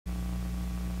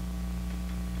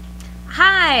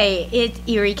Hi, it's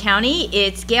Erie County.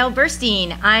 It's Gail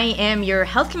Burstein. I am your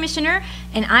health commissioner,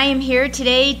 and I am here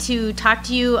today to talk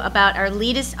to you about our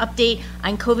latest update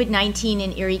on COVID-19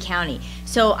 in Erie County.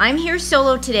 So I'm here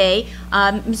solo today.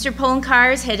 Mr.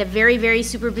 Polenkars had a very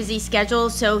super busy schedule,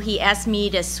 so he asked me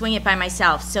to swing it by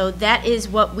myself. So that is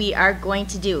what we are going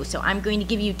to do. So I'm going to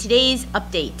give you today's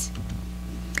update.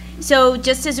 So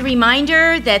just as a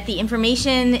reminder that the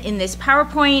information in this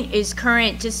PowerPoint is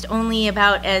current just only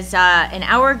about as an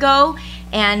hour ago,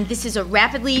 and this is a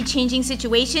rapidly changing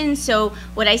situation, so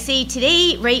what I say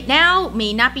today, right now,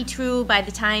 may not be true by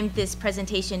the time this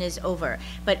presentation is over.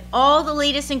 But all the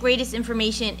latest and greatest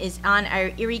information is on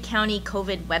our Erie County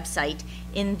COVID website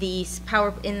in the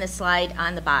slide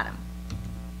on the bottom.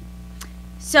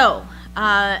 So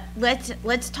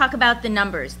let's talk about the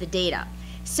numbers, the data.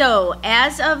 So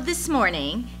as of this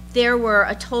morning, there were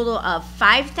a total of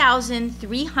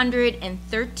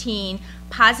 5,313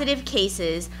 positive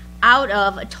cases out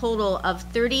of a total of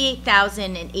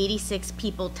 38,086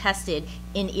 people tested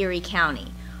in Erie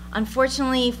County.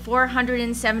 Unfortunately,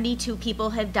 472 people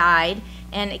have died,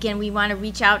 and again, we want to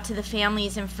reach out to the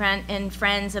families and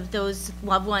friends of those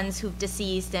loved ones who've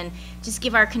deceased and just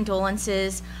give our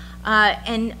condolences.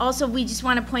 And also, we just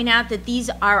want to point out that these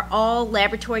are all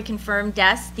laboratory confirmed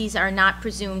deaths. These are not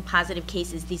presumed positive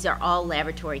cases. These are all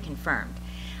laboratory confirmed.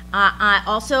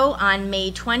 Also, on May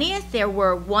 20th, there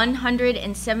were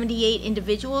 178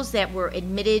 individuals that were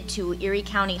admitted to Erie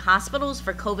County hospitals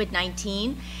for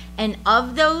COVID-19, and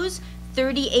of those,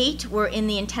 38 were in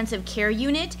the intensive care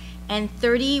unit, and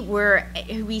 30 were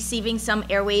receiving some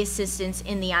airway assistance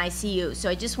in the ICU. So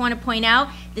I just want to point out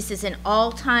this is an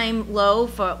all-time low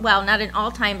for, well, not an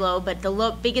all-time low, but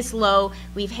the biggest low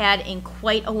we've had in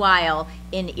quite a while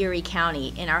in Erie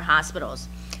County in our hospitals.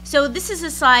 So this is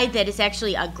a slide that is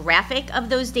actually a graphic of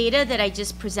those data that I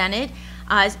just presented.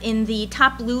 In the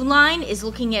top blue line is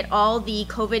looking at all the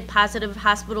COVID positive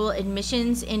hospital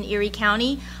admissions in Erie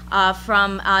County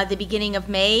from the beginning of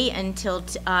May until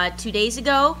 2 days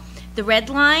ago. The red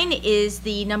line is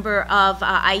the number of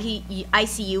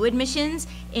ICU admissions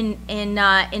in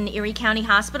Erie County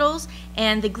hospitals,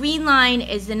 and the green line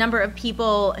is the number of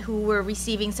people who were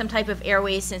receiving some type of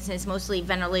airway assistance, mostly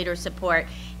ventilator support,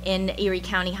 in Erie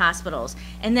County hospitals.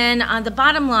 And then on the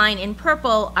bottom line in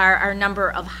purple are our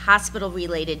number of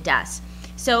hospital-related deaths.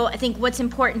 So I think what's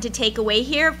important to take away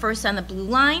here, first on the blue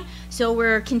line, so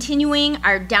we're continuing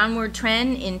our downward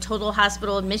trend in total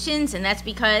hospital admissions, and that's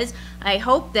because I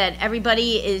hope that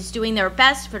everybody is doing their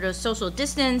best for the social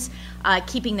distance,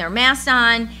 keeping their masks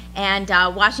on, and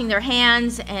washing their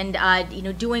hands, and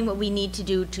doing what we need to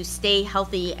do to stay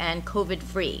healthy and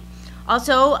COVID-free.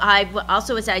 Also,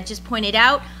 as I just pointed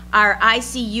out, our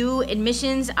ICU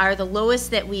admissions are the lowest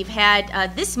that we've had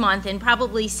this month and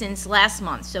probably since last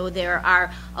month. So there are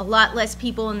a lot less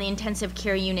people in the intensive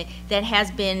care unit that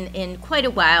has been in quite a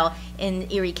while in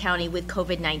Erie County with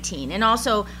COVID-19. And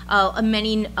also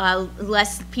many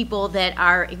less people that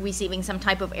are receiving some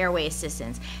type of airway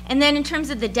assistance. And then in terms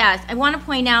of the deaths, I want to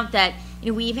point out that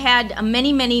we've had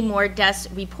many more deaths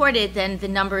reported than the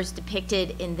numbers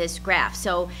depicted in this graph.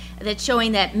 So that's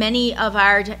showing that many of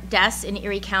our deaths in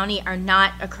Erie County are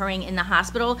not occurring in the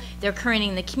hospital. They're occurring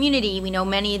in the community. We know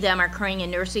many of them are occurring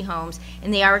in nursing homes,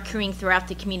 and they are occurring throughout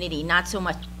the community, not so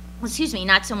much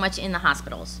in the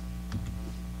hospitals.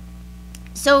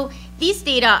 So these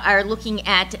data are looking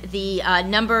at the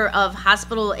number of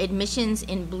hospital admissions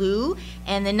in blue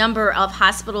and the number of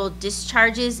hospital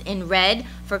discharges in red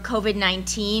for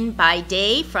COVID-19 by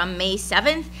day from May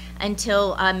 7th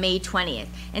until May 20th.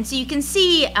 And so you can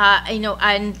see,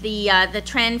 on the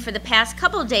trend for the past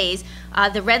couple of days,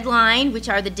 the red line, which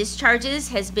are the discharges,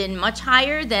 has been much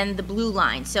higher than the blue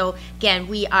line. So again,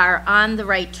 we are on the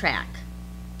right track.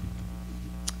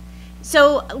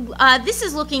 So this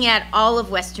is looking at all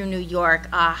of Western New York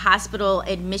hospital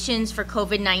admissions for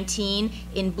COVID-19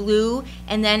 in blue,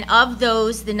 and then of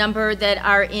those, the number that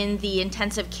are in the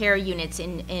intensive care units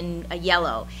in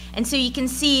yellow. And so you can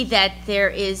see that there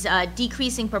is a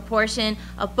decreasing proportion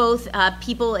of both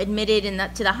people admitted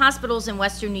to the hospitals in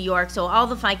Western New York, so all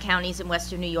the 5 counties in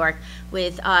Western New York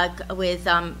with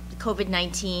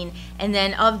COVID-19, and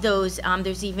then of those,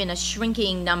 there's even a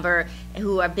shrinking number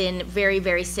who have been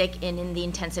very sick in the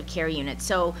intensive care unit.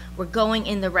 So we're going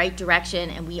in the right direction,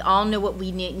 and we all know what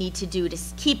we need to do to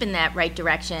keep in that right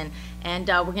direction. And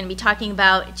we're going to be talking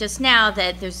about just now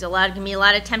that there's going to be a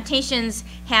lot of temptations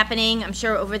happening, I'm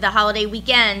sure, over the holiday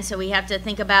weekend. So we have to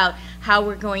think about how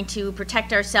we're going to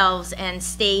protect ourselves and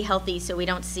stay healthy so we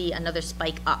don't see another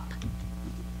spike up.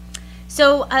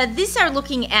 So these are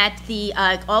looking at the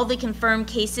all the confirmed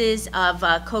cases of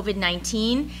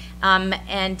COVID-19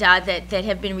 and that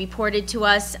have been reported to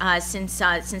us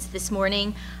since this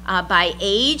morning by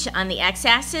age on the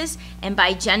x-axis and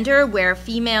by gender, where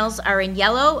females are in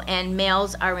yellow and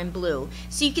males are in blue.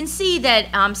 So you can see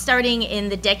that starting in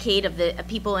the decade of the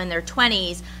people in their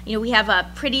 20s, we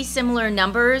have pretty similar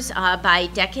numbers by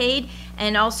decade.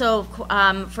 And also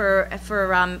for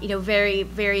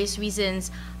various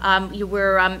reasons,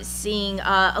 we're seeing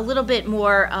a little bit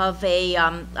more of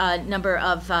a number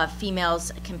of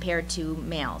females compared to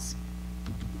males.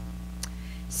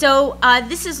 So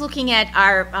this is looking at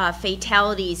our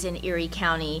fatalities in Erie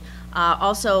County,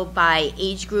 also by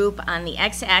age group on the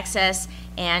x-axis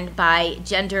and by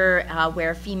gender,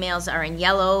 where females are in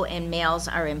yellow and males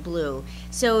are in blue.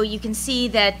 So you can see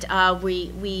that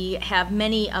we have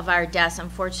many of our deaths,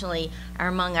 unfortunately, are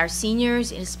among our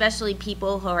seniors, and especially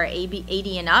people who are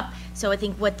 80 and up. So I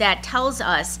think what that tells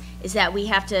us is that we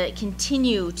have to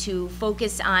continue to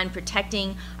focus on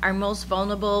protecting our most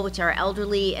vulnerable, which are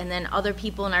elderly, and then other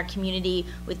people in our community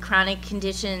with chronic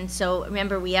conditions. So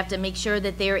remember, we have to make sure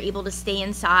that they are able to stay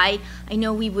inside. I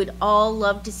know we would all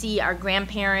love to see our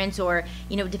grandparents, or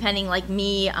depending, like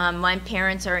me, my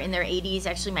parents are in their 80s.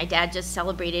 Actually, my dad just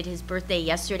celebrated his birthday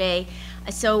yesterday.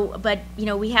 But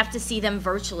we have to see them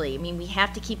virtually. I mean, we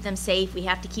have to keep them safe, we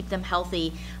have to keep them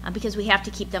healthy, because we have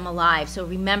to keep them alive. So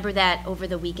remember that over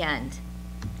the weekend.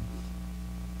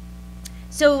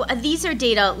 So these are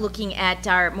data looking at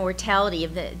our mortality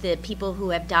of the people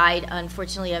who have died,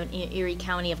 unfortunately, in Erie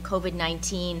County of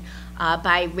COVID-19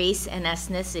 by race and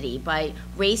ethnicity. By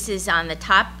race is on the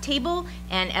top table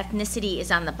and ethnicity is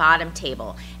on the bottom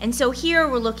table. And so here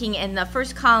we're looking in the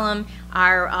first column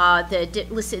are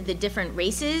listed the different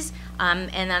races,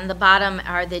 and on the bottom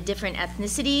are the different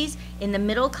ethnicities. In the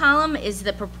middle column is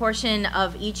the proportion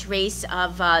of each race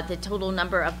of the total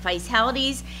number of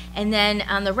fatalities, and then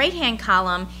on the right-hand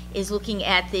column is looking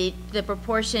at the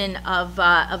proportion of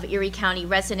Erie County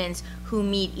residents who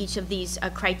meet each of these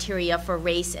criteria for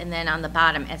race, and then on the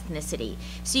bottom, ethnicity.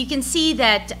 So you can see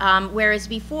that whereas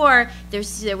before there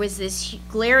was this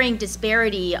glaring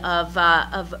disparity of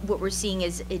what we're seeing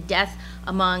as death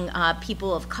among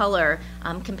people of color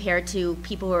compared to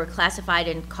people who are classified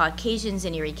in Caucasians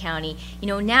in Erie County.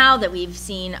 Now that we've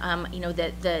seen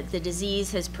that the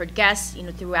disease has progressed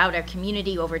throughout our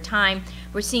community over time,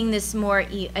 we're seeing this more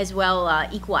as well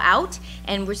equal out,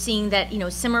 and we're seeing that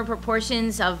similar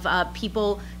proportions of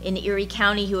people in Erie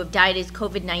County who have died as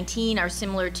COVID-19 are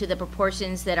similar to the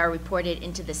proportions that are reported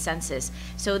into the census.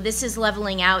 So this is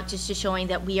leveling out, just showing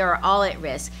that we are all at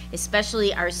risk,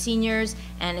 especially our seniors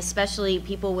and especially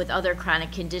people with other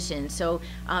chronic conditions. So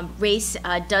race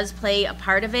does play a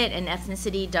part of it, and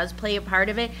ethnicity does play a part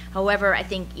of it. However, I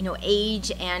think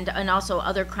age and also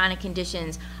other chronic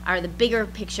conditions are the bigger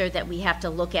picture that we have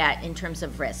to look at in terms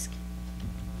of risk.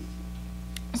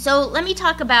 So let me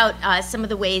talk about some of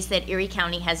the ways that Erie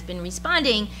County has been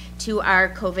responding to our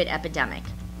COVID epidemic.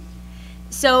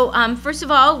 So first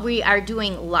of all, we are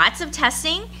doing lots of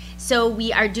testing. So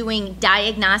we are doing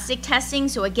diagnostic testing.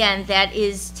 So again,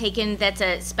 that's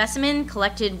a specimen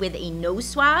collected with a nose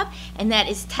swab, and that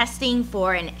is testing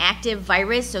for an active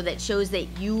virus, so that shows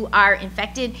that you are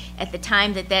infected at the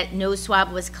time that nose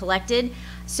swab was collected.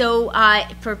 So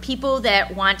for people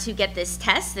that want to get this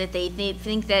test, that they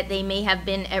think that they may have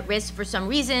been at risk for some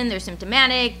reason, they're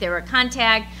symptomatic, they're a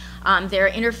contact, they're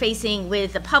interfacing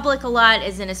with the public a lot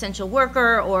as an essential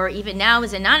worker, or even now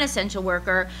as a non-essential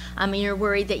worker, and you're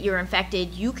worried that you're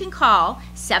infected, you can call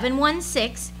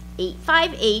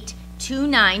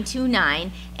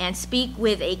 716-858-2929 and speak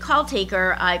with a call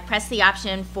taker. Press the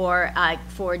option for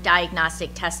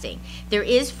diagnostic testing. There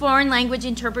is foreign language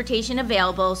interpretation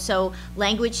available, so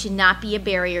language should not be a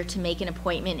barrier to make an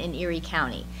appointment in Erie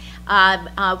County.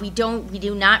 We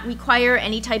do not require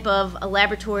any type of a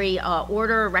laboratory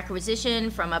order or requisition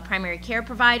from a primary care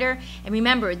provider. And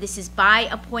remember, this is by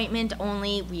appointment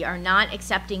only. We are not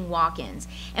accepting walk-ins.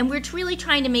 And we're really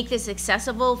trying to make this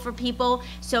accessible for people.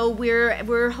 So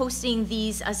we're hosting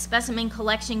these specimen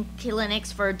collection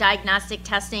clinics for diagnostic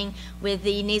testing with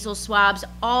the nasal swabs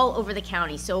all over the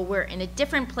county. So we're in a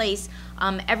different place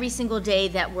every single day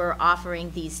that we're offering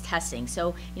these testing.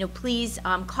 So please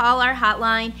call our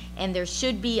hotline, and there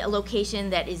should be a location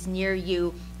that is near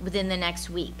you within the next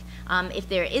week. If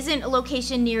there isn't a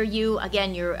location near you,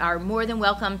 again, you are more than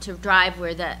welcome to drive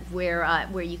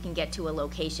where you can get to a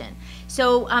location.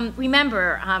 So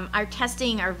remember, our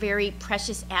testing are very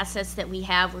precious assets that we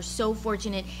have. We're so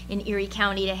fortunate in Erie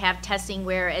County to have testing,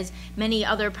 whereas many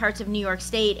other parts of New York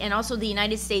State and also the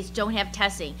United States don't have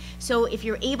testing. So if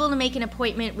you're able to make an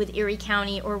appointment with Erie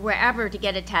County or wherever to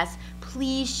get a test,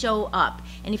 please show up.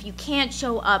 And if you can't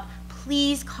show up,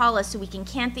 please call us so we can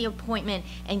cancel the appointment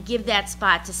and give that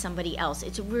spot to somebody else.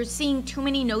 We're seeing too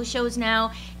many no-shows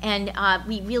now, and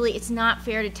it's not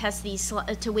fair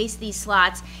to waste these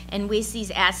slots and waste these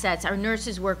assets. Our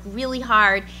nurses work really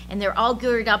hard, and they're all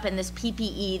geared up in this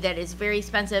PPE that is very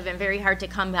expensive and very hard to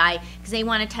come by because they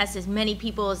want to test as many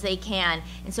people as they can.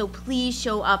 And so please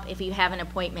show up if you have an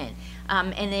appointment.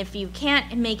 And if you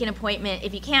can't make an appointment,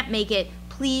 if you can't make it,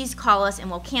 please call us and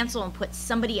we'll cancel and put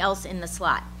somebody else in the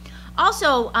slot.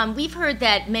 Also, we've heard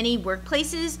that many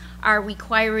workplaces are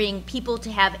requiring people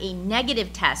to have a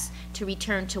negative test to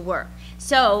return to work.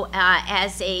 So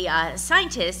as a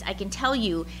scientist, I can tell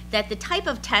you that the type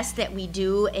of test that we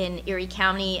do in Erie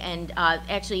County, and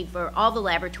actually for all the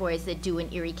laboratories that do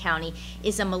in Erie County,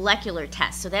 is a molecular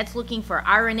test. So that's looking for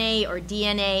RNA or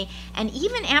DNA, and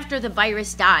even after the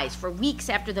virus dies, for weeks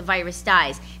after the virus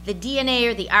dies, the DNA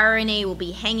or the RNA will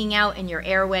be hanging out in your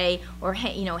airway or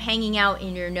hanging out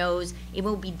in your nose. It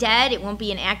won't be dead, it won't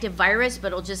be an active virus, but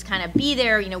it'll just kind of be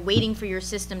there, waiting for your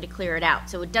system to clear it out.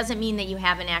 So it doesn't mean that you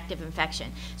have an active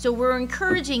infection. So we're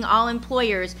encouraging all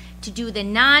employers to do the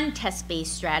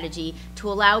non-test-based strategy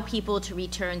to allow people to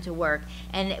return to work,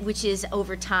 and which is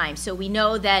over time. So we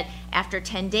know that after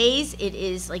 10 days, it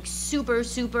is like super,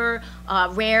 super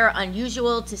rare,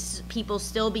 unusual to people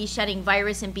still be shedding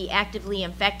virus and be actively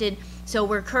infected. So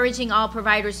we're encouraging all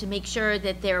providers to make sure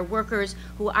that their workers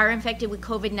who are infected with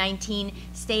COVID-19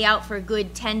 stay out for a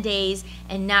good 10 days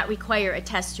and not require a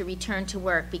test to return to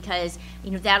work, because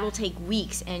that'll take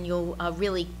weeks, and you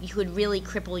could really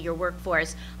cripple your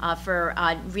workforce for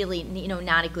really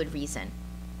not a good reason.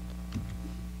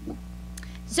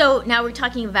 So now we're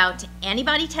talking about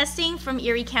antibody testing from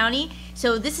Erie County.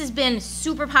 So this has been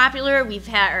super popular.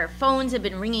 Our phones have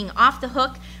been ringing off the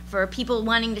hook for people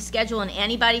wanting to schedule an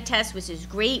antibody test, which is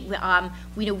great.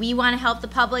 We want to help the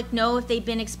public know if they've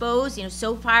been exposed.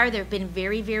 So far there have been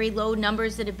very, very low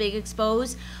numbers that have been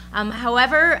exposed.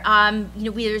 However,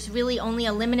 there's really only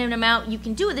a limited amount you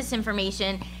can do with this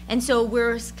information, and so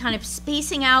we're kind of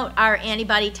spacing out our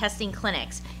antibody testing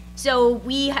clinics. So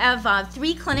we have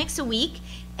 3 clinics a week,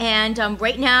 and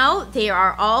right now they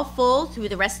are all full through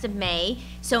the rest of May.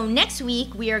 So next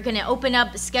week we are going to open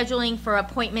up scheduling for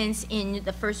appointments in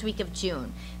the first week of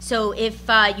June. So if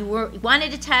you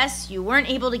wanted to test, you weren't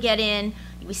able to get in,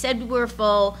 we said we were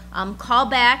full, call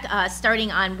back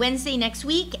starting on Wednesday next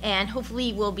week, and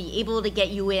hopefully we'll be able to get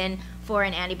you in for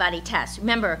an antibody test.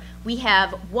 Remember, we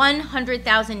have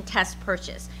 100,000 tests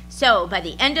purchased. So by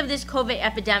the end of this COVID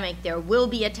epidemic, there will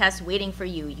be a test waiting for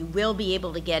you. You will be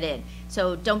able to get in.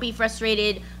 So don't be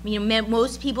frustrated.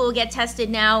 Most people who get tested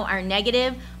now are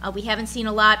negative. We haven't seen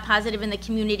a lot positive in the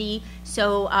community.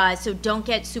 So don't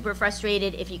get super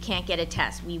frustrated if you can't get a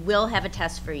test. We will have a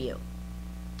test for you.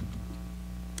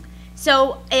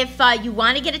 So if you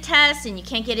want to get a test and you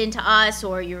can't get into us,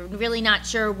 or you're really not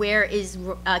sure where is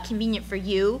convenient for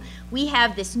you, we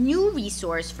have this new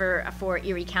resource for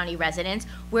Erie County residents,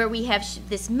 where we have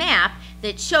this map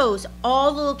that shows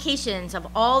all the locations of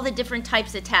all the different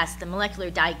types of tests, the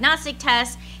molecular diagnostic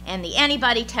tests and the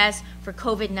antibody tests for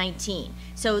COVID-19.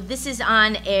 So this is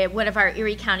on one of our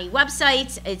Erie County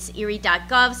websites. It's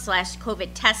erie.gov/COVID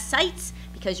test sites,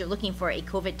 because you're looking for a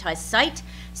COVID test site.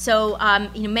 So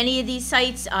many of these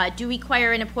sites do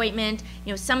require an appointment.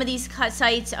 Some of these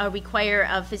sites require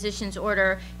a physician's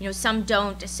order. Some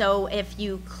don't. So if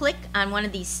you click on one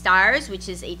of these stars, which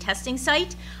is a testing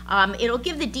site, it'll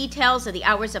give the details of the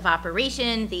hours of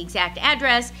operation, the exact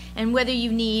address, and whether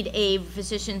you need a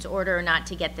physician's order or not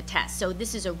to get the test. So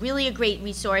this is really a great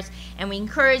resource, and we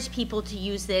encourage people to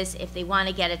use this if they want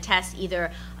to get a test,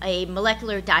 either a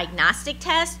molecular diagnostic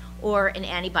test or an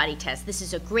antibody test. This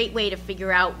is a great way to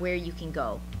figure out where you can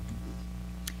go.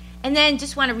 And then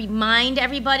just want to remind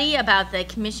everybody about the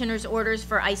commissioner's orders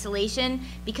for isolation,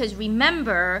 because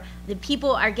remember, the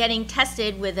people are getting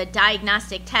tested with a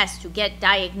diagnostic test to get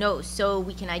diagnosed, so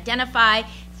we can identify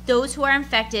those who are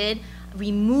infected,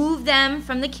 remove them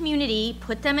from the community,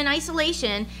 put them in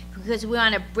isolation, because we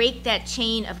want to break that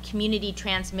chain of community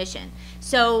transmission.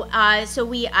 So I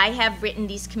have written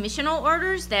these commissioner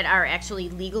orders that are actually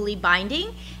legally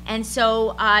binding, And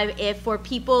so if for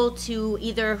people to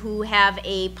either who have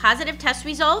a positive test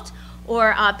result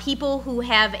or people who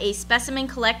have a specimen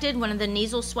collected, one of the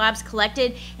nasal swabs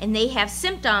collected, and they have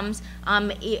symptoms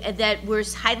that we're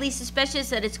highly suspicious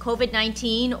that it's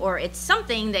COVID-19 or it's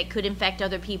something that could infect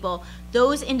other people,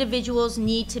 those individuals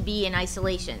need to be in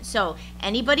isolation. So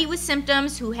anybody with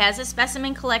symptoms who has a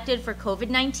specimen collected for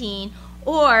COVID-19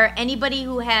 or anybody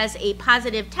who has a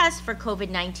positive test for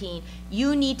COVID-19,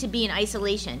 you need to be in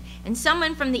isolation. And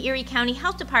someone from the Erie County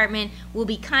Health Department will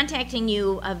be contacting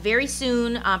you very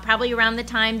soon, probably around the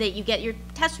time that you get your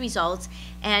test results,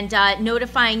 and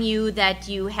notifying you that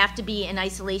you have to be in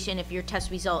isolation if your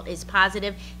test result is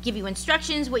positive, give you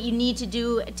instructions. What you need to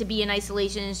do to be in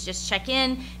isolation is just check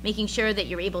in, making sure that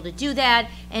you're able to do that,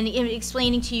 and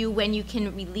explaining to you when you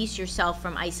can release yourself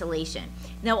from isolation.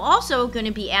 They're also going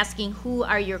to be asking who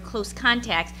are your close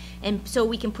contacts, and so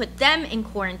we can put them in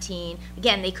quarantine.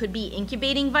 Again, they could be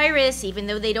incubating virus even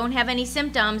though they don't have any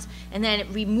symptoms, and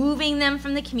then removing them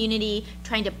from the community,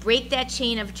 trying to break that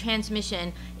chain of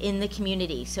transmission in the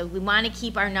community. So we want to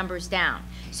keep our numbers down.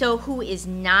 So who does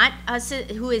not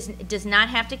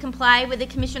have to comply with the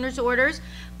commissioner's orders?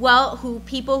 Well,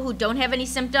 people who don't have any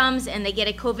symptoms and they get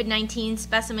a COVID-19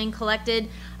 specimen collected,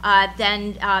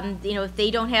 then if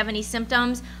they don't have any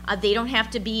symptoms, they don't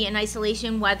have to be in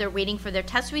isolation while they're waiting for their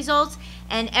test results.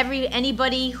 And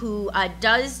anybody who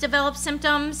does develop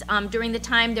symptoms during the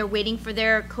time they're waiting for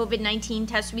their COVID-19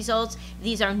 test results,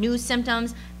 these are new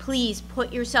symptoms, please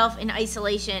put yourself in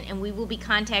isolation, and we will be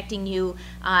contacting you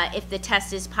if the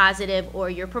test is positive, or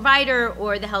your provider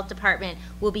or the health department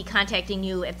will be contacting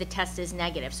you if the test is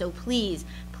negative. So please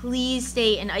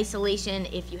stay in isolation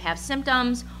if you have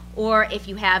symptoms or if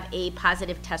you have a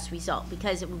positive test result,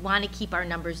 because we want to keep our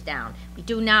numbers down. We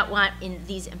do not want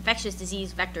these infectious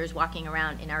disease vectors walking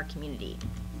around in our community.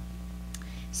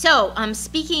 So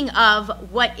speaking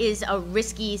of what is a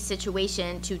risky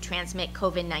situation to transmit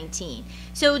COVID-19.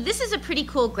 So this is a pretty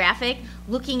cool graphic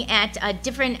looking at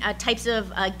different types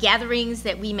of gatherings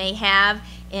that we may have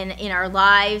in our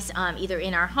lives, either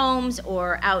in our homes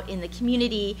or out in the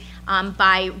community,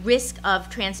 by risk of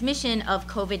transmission of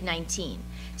COVID-19.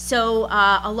 So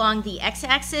along the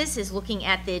x-axis is looking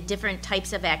at the different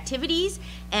types of activities,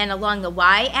 and along the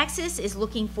y-axis is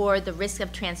looking for the risk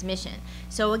of transmission.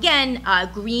 So again,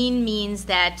 green means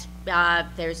that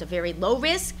there's a very low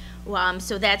risk.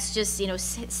 So that's just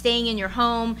staying in your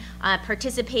home,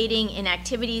 participating in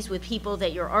activities with people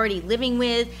that you're already living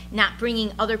with, not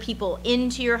bringing other people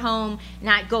into your home,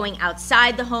 not going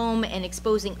outside the home and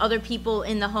exposing other people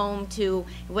in the home to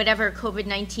whatever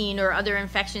COVID-19 or other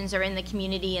infections are in the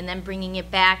community and then bringing it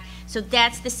back. So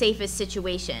that's the safest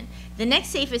situation. The next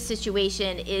safest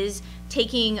situation is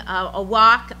taking a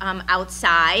walk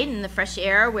outside in the fresh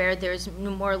air where there's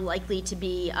more likely to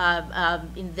be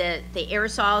the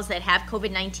aerosols that have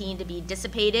COVID-19 to be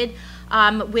dissipated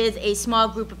with a small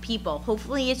group of people.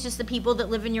 Hopefully it's just the people that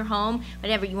live in your home,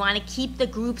 whatever. You want to keep the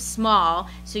group small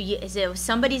so if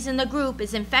somebody's in the group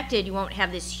is infected, you won't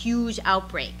have this huge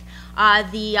outbreak.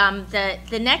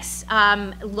 The next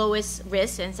lowest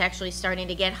risk, and it's actually starting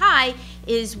to get high,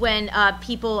 is when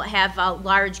people have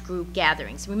large group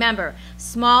gatherings. Remember,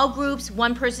 small groups,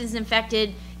 one person's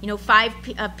infected, five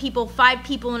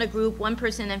people in a group, one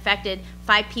person infected,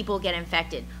 5 people get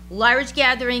infected. Large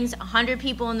gatherings, 100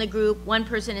 people in the group, one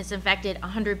person is infected,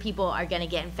 100 people are going to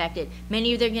get infected.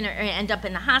 Many of them are going to end up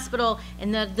in the hospital,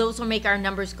 and those will make our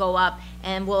numbers go up,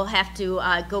 and we'll have to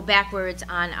go backwards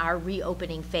on our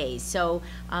reopening phase. So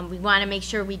we want to make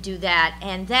sure we do that.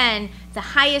 And then the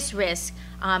highest risk,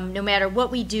 no matter what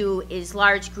we do, is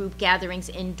large group gatherings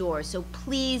indoors. So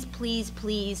please, please,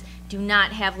 please do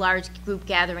not have large group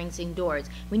gatherings indoors.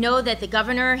 We know that the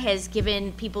governor has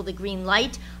given people the green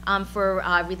light for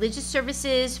religious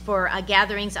services, for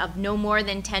gatherings of no more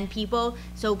than 10 people.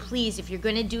 So please, if you're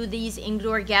going to do these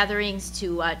indoor gatherings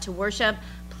to worship,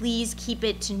 please keep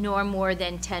it to no more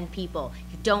than 10 people.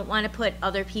 You don't want to put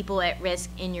other people at risk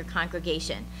in your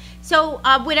congregation. So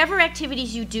whatever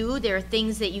activities you do, there are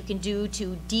things that you can do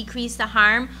to decrease the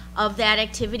harm of that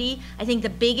activity. I think the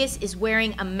biggest is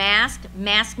wearing a mask.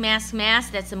 Mask.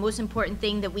 That's the most important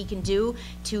thing that we can do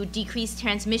to decrease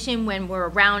transmission when we're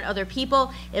around other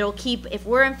people. It'll keep, if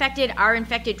we're infected, our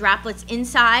infected droplets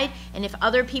inside, and if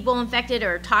other people infected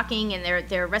are talking and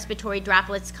their respiratory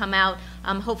droplets come out,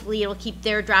 hopefully it'll keep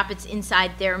their droplets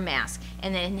inside their mask,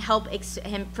 and then help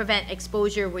prevent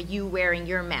exposure with you wearing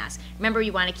your mask. Remember,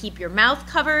 you want to keep your mouth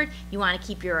covered, you want to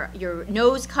keep your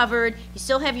nose covered, you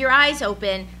still have your eyes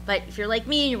open, but if you're like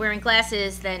me and you're wearing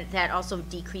glasses, then that also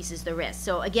decreases the risk.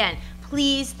 So again,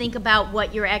 please think about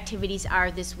what your activities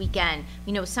are this weekend.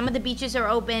 You know, some of the beaches are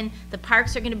open, the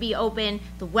parks are going to be open,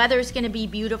 the weather's going to be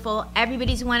beautiful,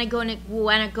 everybody's want to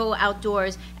go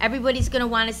outdoors, everybody's going to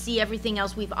want to see everything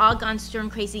else. We've all gone stir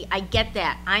crazy. I get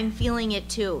that. I'm feeling it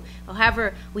too.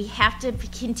 However, we have to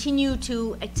continue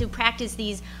to practice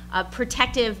these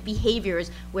protective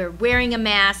behaviors. We're wearing a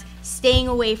mask, staying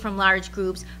away from large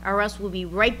groups, or else we'll be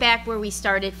right back where we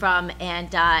started from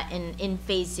and in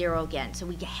phase 0 again. So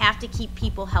we have to keep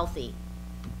people healthy.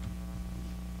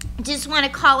 Just want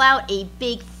to call out a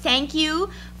big thank you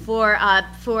for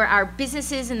our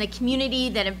businesses in the community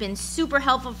that have been super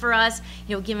helpful for us,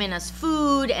 you know, giving us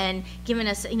food and giving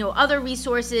us, you know, other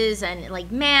resources and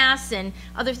like masks and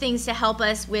other things to help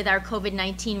us with our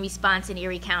COVID-19 response in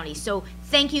Erie County. So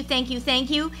thank you, thank you,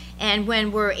 thank you. And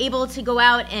when we're able to go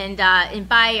out and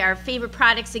buy our favorite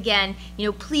products again, you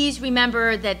know, please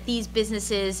remember that these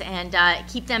businesses and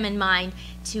keep them in mind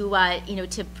to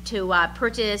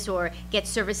purchase or get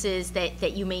services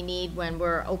that you may need when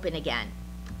we're open again.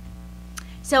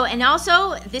 So, and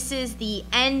also, this is the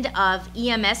end of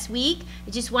EMS week.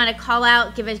 I just want to call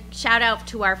out, give a shout out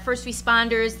to our first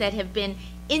responders that have been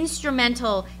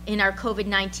instrumental in our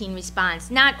COVID-19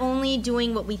 response. Not only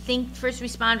doing what we think first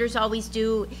responders always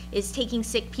do, is taking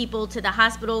sick people to the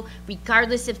hospital,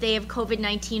 regardless if they have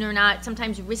COVID-19 or not,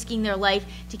 sometimes risking their life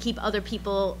to keep other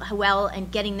people well and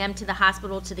getting them to the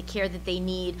hospital to the care that they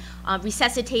need,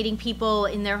 resuscitating people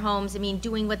in their homes, I mean,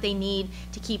 doing what they need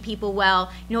to keep people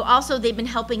well. You know, also they've been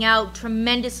helping out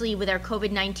tremendously with our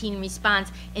COVID-19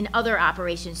 response in other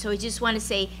operations. So I just want to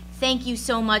say thank you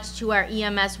so much to our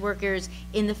EMS workers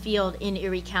in the field in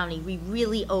Erie County. We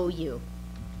really owe you.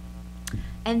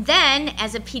 And then,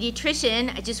 as a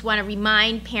pediatrician, I just want to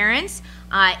remind parents,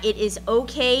 it is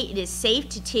okay, it is safe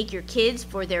to take your kids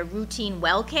for their routine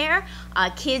well care.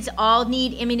 Kids all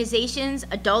need immunizations,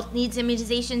 adult needs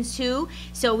immunizations too,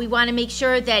 so we want to make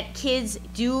sure that kids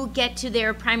do get to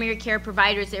their primary care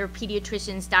providers, their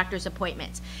pediatricians, doctor's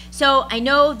appointments. So I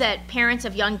know that parents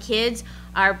of young kids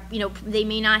are, you know, they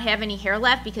may not have any hair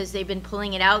left because they've been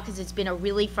pulling it out because it's been a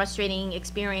really frustrating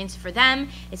experience for them.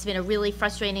 It's been a really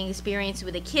frustrating experience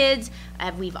with the kids.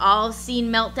 We've all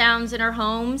seen meltdowns in our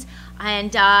homes.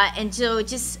 And so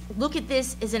just look at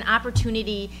this as an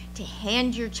opportunity to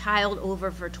hand your child over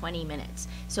for 20 minutes.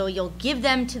 So you'll give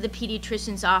them to the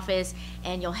pediatrician's office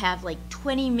and you'll have like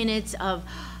 20 minutes of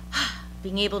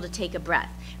being able to take a breath.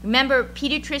 Remember,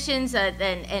 pediatricians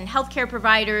and healthcare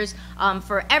providers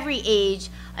for every age,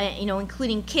 you know,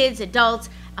 including kids, adults,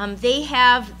 they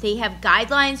have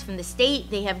guidelines from the state.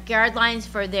 They have guidelines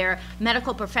for their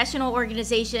medical professional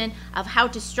organization of how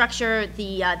to structure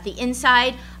the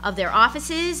inside of their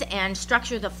offices and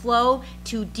structure the flow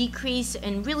to decrease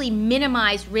and really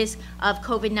minimize risk of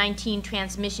COVID-19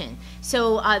 transmission.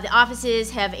 So the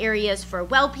offices have areas for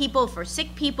well people, for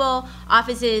sick people.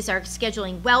 Offices are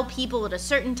scheduling well people at a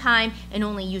certain time and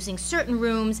only using certain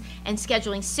rooms, and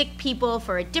scheduling sick people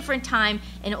for a different time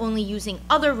and only using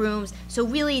other rooms. So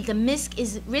really the risk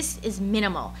is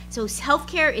minimal. So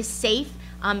healthcare is safe.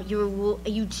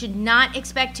 You should not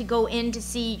expect to go in to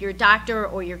see your doctor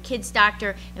or your kid's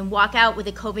doctor and walk out with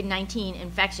a COVID-19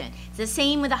 infection. It's the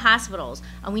same with the hospitals.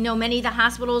 We know many of the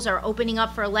hospitals are opening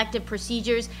up for elective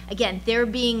procedures. Again, they're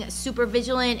being super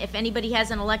vigilant. If anybody has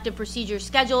an elective procedure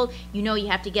scheduled, you know you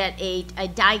have to get a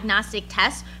diagnostic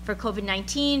test for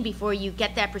COVID-19 before you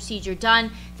get that procedure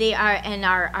done. They are, and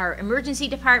our emergency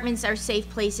departments are safe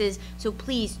places, so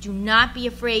please do not be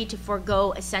afraid to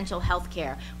forego essential health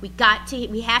care.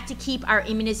 We have to keep our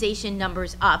immunization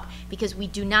numbers up because we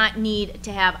do not need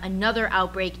to have another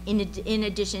outbreak in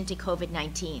addition to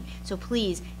COVID-19. So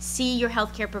please see your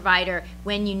healthcare provider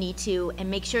when you need to and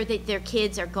make sure that their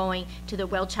kids are going to their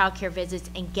well child care visits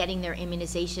and getting their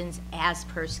immunizations as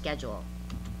per schedule.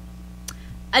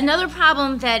 Another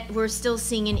problem that we're still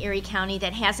seeing in Erie County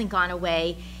that hasn't gone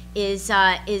away is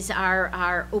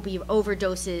our opioid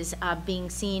overdoses being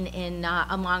seen in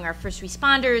among our first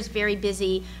responders, very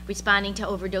busy responding to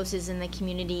overdoses in the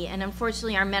community. And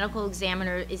unfortunately, our medical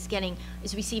examiner is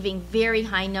receiving very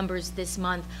high numbers this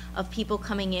month of people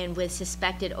coming in with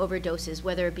suspected overdoses,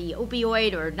 whether it be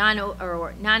opioid or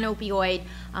non-opioid.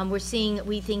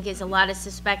 We think is a lot of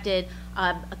suspected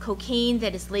cocaine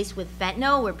that is laced with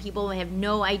fentanyl, where people have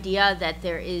no idea that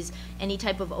there is any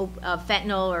type of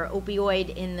fentanyl or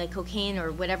opioid in the cocaine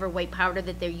or whatever white powder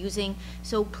that they're using.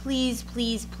 So please,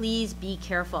 please, please be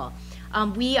careful.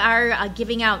 We are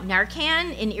giving out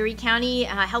Narcan in Erie County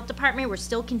Health Department. We're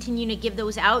still continuing to give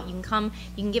those out. You can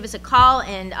give us a call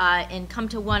and come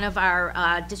to one of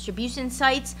our distribution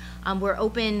sites. We're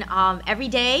open every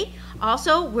day.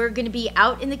 Also, we're going to be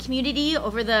out in the community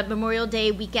over the Memorial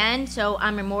Day weekend. So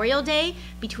on Memorial Day,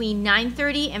 between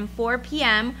 9:30 and 4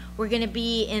 p.m., we're going to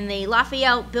be in the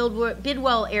Lafayette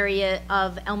Bidwell area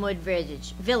of Elmwood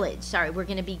Village. We're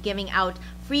going to be giving out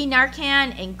free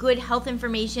Narcan and good health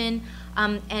information.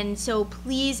 And so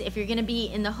please, if you're going to be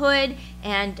in the hood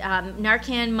and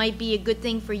Narcan might be a good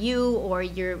thing for you, or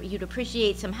you'd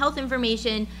appreciate some health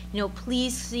information,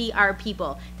 please see our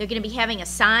people. They're going to be having a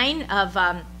sign of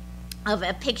a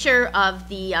picture of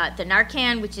the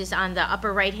Narcan, which is on the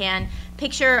upper right-hand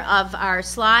picture of our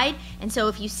slide. And so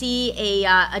if you see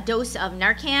a dose of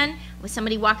Narcan with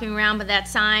somebody walking around with that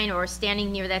sign or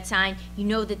standing near that sign, you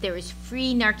know that there is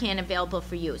free Narcan available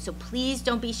for you. So please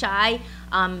don't be shy.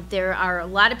 There are a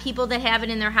lot of people that have it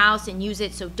in their house and use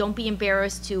it, so don't be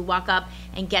embarrassed to walk up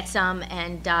and get some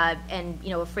and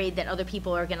afraid that other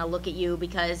people are going to look at you,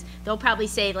 because they'll probably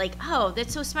say like, oh,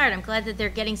 that's so smart, I'm glad that they're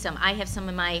getting some. I have some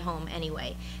in my home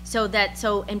anyway.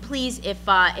 And please, if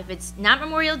it's not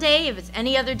Memorial Day, if it's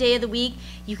any other day of the week,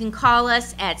 you can call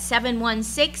us at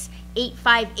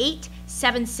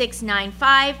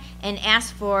 716-858-7695 and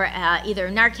ask for either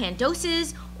Narcan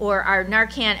doses or our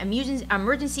Narcan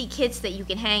emergency kits that you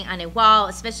can hang on a wall,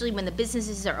 especially when the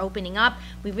businesses are opening up.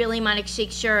 We really want to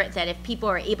make sure that if people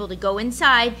are able to go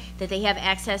inside, that they have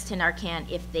access to Narcan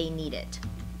if they need it.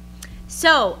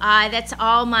 So that's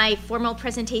all my formal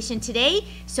presentation today.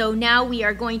 So now we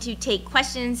are going to take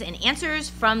questions and answers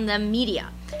from the media.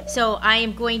 So I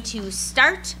am going to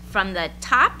start from the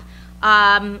top,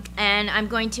 and I'm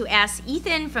going to ask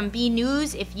Ethan from B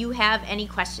News if you have any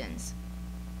questions.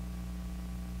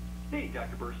 Hey,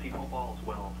 Dr. Burstein, hope all is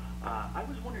well. I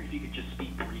was wondering if you could just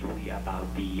speak briefly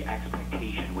about the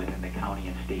expectation within the county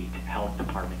and state health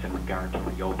departments in regard to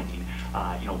reopening.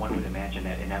 One would imagine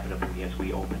that inevitably as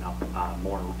we open up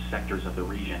more sectors of the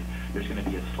region, there's going to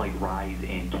be a slight rise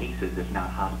in cases, if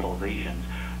not hospitalizations.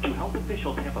 Do health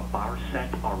officials have a bar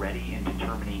set already in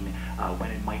determining when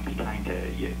it might be time to,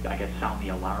 I guess, sound the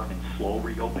alarm and slow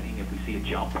reopening if we see a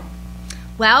jump?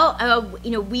 Well,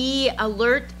 we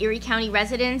alert Erie County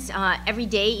residents every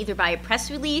day, either by a press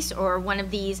release or one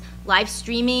of these live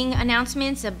streaming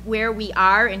announcements of where we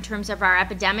are in terms of our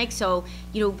epidemic. So,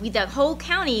 the whole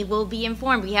county will be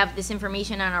informed. We have this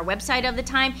information on our website all the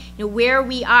time, where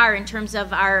we are in terms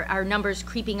of our numbers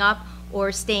creeping up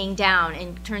or staying down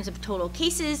in terms of total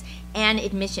cases and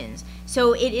admissions.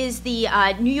 So it is the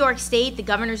New York State, the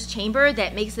governor's chamber,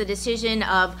 that makes the decision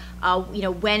of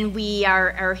when we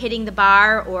are hitting the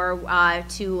bar or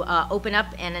to open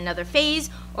up in another phase,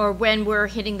 or when we're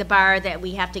hitting the bar that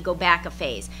we have to go back a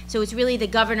phase. So it's really the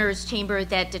governor's chamber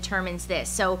that determines this.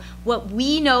 So what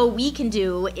we know we can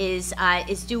do is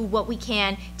do what we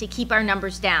can to keep our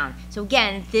numbers down. So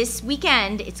again, this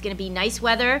weekend it's going to be nice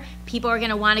weather. People are going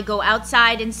to want to go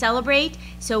outside and celebrate.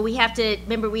 So we have to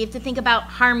remember, we have to think about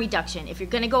harm reduction. If you're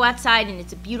going to go outside and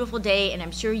it's a beautiful day, and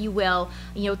I'm sure you will,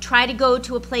 try to go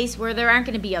to a place where there aren't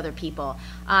going to be other people.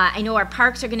 I know our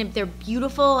parks they're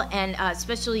beautiful, and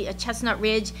especially at Chestnut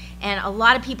Ridge, and a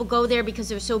lot of people go there because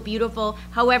they're so beautiful.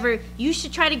 However, you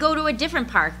should try to go to a different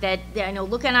park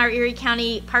look on our Erie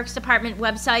County Parks Department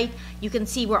website. You can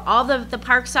see where all the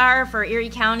parks are for Erie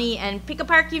County, and pick a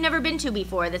park you've never been to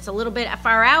before that's a little bit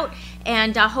far out,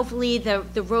 and hopefully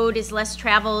the road is less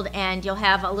traveled and you'll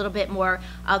have a little bit more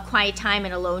quiet time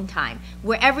and alone time.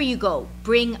 Wherever you go,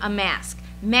 bring a mask.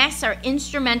 Masks are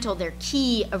instrumental, they're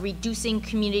key of reducing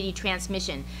community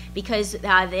transmission, because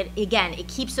again, it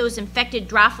keeps those infected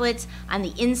droplets on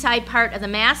the inside part of the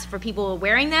mask for people who are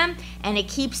wearing them, and it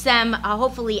keeps them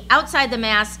hopefully outside the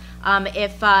mask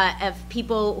if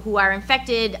people who are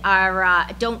infected are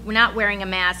not wearing a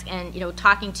mask and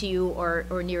talking to you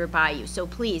or nearby you. So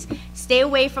please stay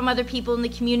away from other people in the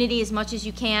community as much as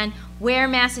you can. Wear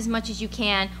masks as much as you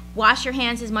can. Wash your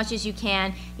hands as much as you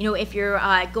can. If you're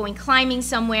going climbing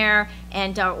somewhere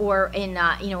and or in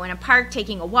a park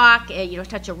taking a walk,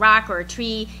 touch a rock or a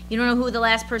tree, you don't know who the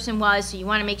last person was, so you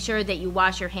want to make sure that you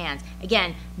wash your hands.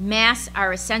 Again, masks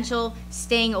are essential.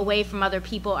 Staying away from other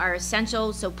people are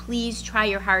essential. So please try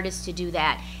your hardest to do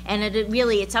that. And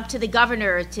it's up to the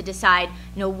governor to decide,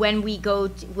 when we go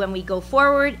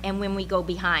forward and when we go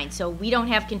behind. So we don't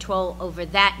have control over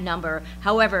that number.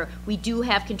 However, we do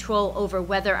have control over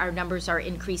whether our numbers are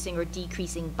increasing or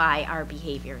decreasing by our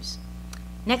behaviors.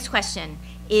 Next question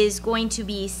is going to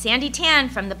be Sandy Tan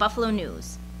from the Buffalo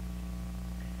News.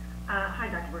 Hi,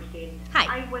 Dr. Burstein.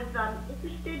 Hi. I was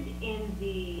interested in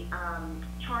the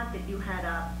chart that you had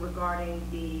up regarding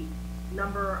the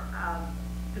number of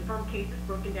confirmed cases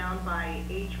broken down by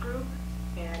age group,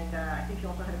 and I think you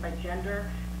also had it by gender.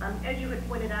 As you had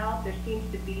pointed out, there seems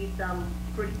to be some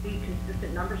pretty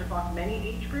consistent numbers across many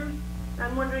age groups.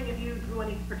 I'm wondering if you drew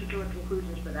any particular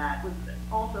conclusions for that. Was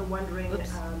also wondering if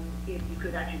you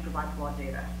could actually provide some more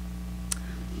data.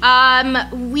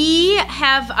 We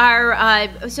have our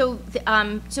so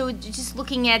just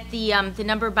looking at the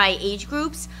number by age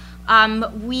groups.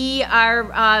 We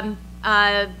are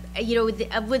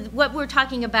with what we're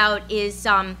talking about is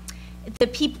the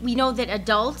people. We know that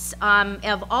adults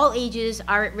of all ages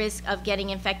are at risk of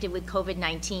getting infected with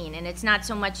COVID-19, and it's not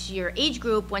so much your age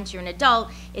group. Once you're an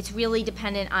adult, it's really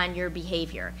dependent on your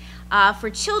behavior. For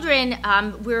children,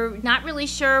 we're not really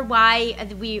sure why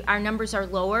our numbers are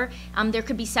lower. There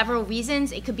could be several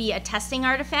reasons. It could be a testing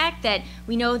artifact that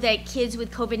we know that kids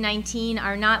with COVID-19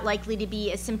 are not likely to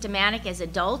be as symptomatic as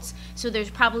adults. So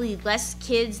there's probably less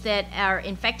kids that are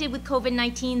infected with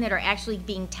COVID-19 that are actually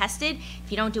being tested.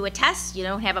 If you don't do a test, you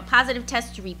don't have a positive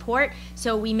test to report.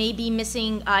 So we may be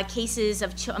missing cases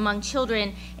of among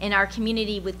children in our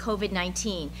community with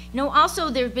COVID-19. Also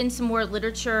there have been some more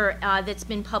literature that's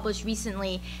been published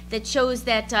recently that shows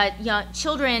that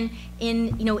children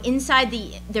inside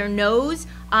their nose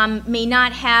may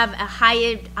not have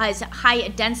as high a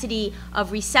density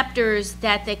of receptors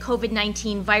that the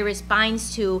COVID-19 virus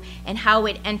binds to, and how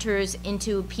it enters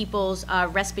into people's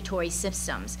respiratory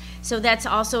systems. So that's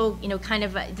also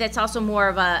that's also more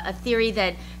of a theory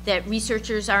that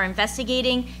researchers are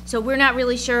investigating. So we're not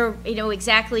really sure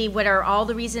exactly what are all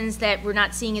the reasons that we're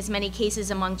not seeing as many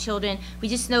cases among children. We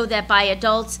just know that by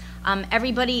adults,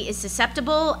 everybody is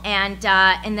susceptible, and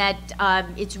that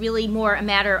it's really more a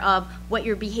matter of what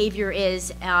your behavior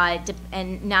is,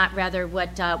 and not rather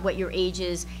what your age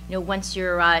is. Once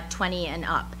you're 20 and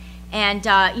up. And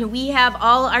we have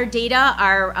all our data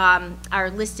are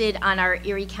listed on our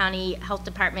Erie County Health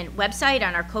Department website,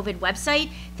 on our COVID website,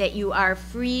 that you are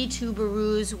free to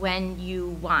peruse when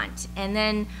you want. And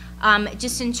then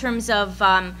just in terms of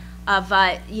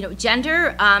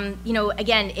gender,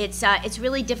 again, it's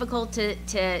really difficult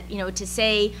to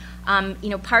say.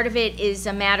 Part of it is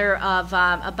a matter of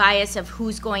a bias of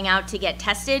who's going out to get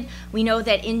tested. We know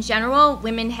that in general,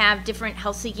 women have different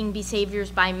health-seeking behaviors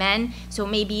by men, so it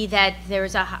may be that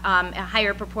there's a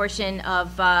higher proportion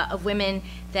of women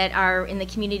that are in the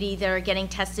community that are getting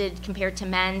tested compared to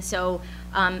men. So,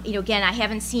 again, I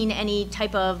haven't seen any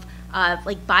type of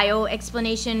bio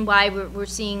explanation why we're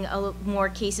seeing more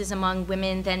cases among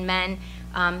women than men.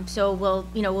 So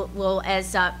we'll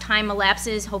as time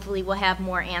elapses, hopefully we'll have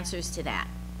more answers to that.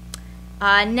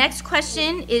 Next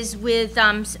question is with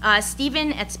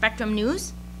Stephen at Spectrum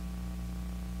News.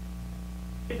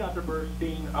 Hey, Dr.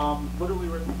 Burstein. Literally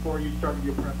right before you started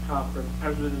your press conference,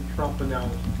 President Trump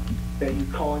announced that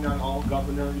he's calling on all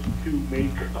governors to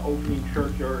make opening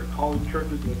church or calling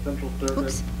churches an essential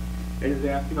service. Oops. And is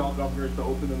asking all governors to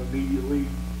open them immediately.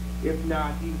 If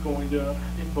not, he's going to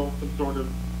invoke some sort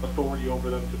of authority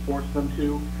over them to force them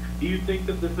to. Do you think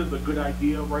that this is a good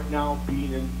idea right now,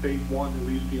 being in phase one, at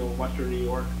least, in Western New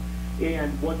York?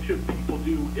 And what should people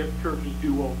do if churches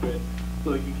do open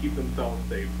so they can keep themselves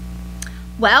safe?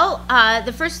 Well,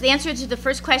 the answer to the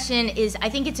first question is I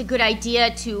think it's a good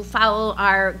idea to follow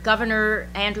our Governor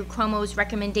Andrew Cuomo's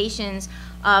recommendations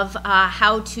of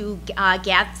how to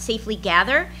safely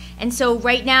gather. And so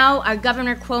right now, our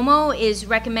Governor Cuomo is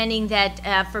recommending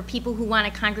that for people who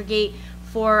want to congregate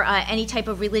for any type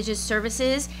of religious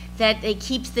services, that it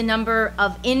keeps the number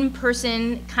of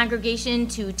in-person congregation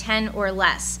to 10 or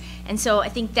less. And so I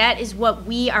think that is what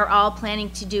we are all planning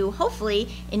to do, hopefully,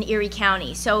 in Erie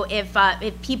County. So if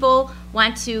people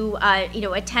want to,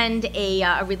 attend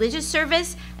a religious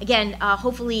service, again,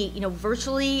 hopefully,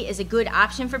 virtually is a good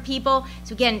option for people.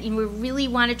 So again, we really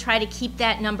want to try to keep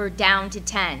that number down to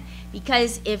 10,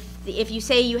 because if you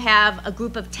say you have a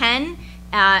group of 10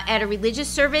 at a religious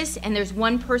service and there's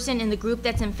one person in the group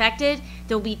that's infected,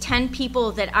 there'll be 10 people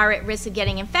that are at risk of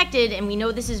getting infected, and we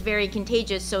know this is very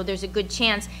contagious, so there's a good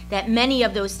chance that many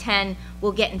of those 10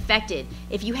 will get infected.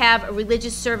 If you have a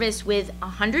religious service with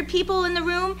 100 people in the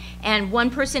room and one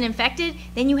person infected,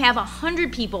 then you have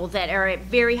 100 people that are at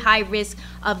very high risk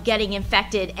of getting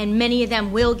infected, and many of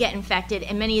them will get infected,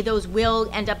 and many of those will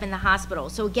end up in the hospital.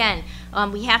 So again,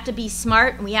 we have to be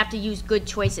smart, and we have to use good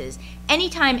choices.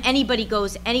 Anytime anybody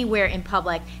goes anywhere in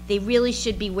public, they really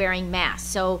should be wearing masks.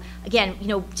 So again,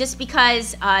 just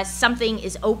because something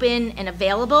is open and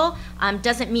available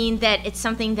doesn't mean that it's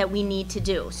something that we need to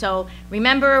do. So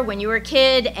remember when you were a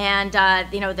kid and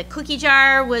the cookie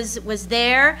jar was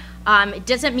there. It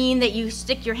doesn't mean that you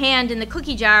stick your hand in the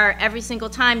cookie jar every single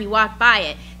time you walk by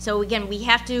it. So again, we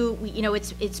have to,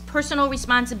 it's personal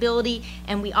responsibility,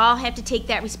 and we all have to take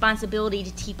that responsibility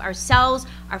to keep ourselves,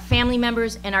 our family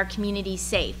members, and our community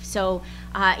safe. So,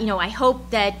 I hope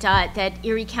that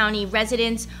Erie County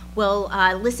residents will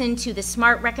listen to the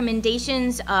smart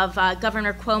recommendations of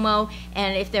Governor Cuomo,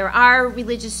 and if there are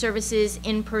religious services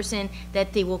in person,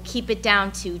 that they will keep it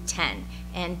down to 10.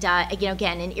 And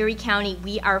again, in Erie County,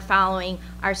 we are following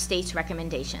our state's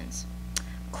recommendations.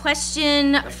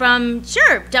 Question from,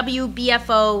 sure,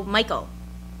 WBFO, Michael.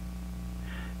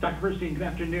 Dr. Burstein, good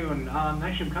afternoon.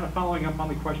 Actually, I'm kind of following up on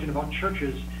the question about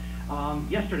churches.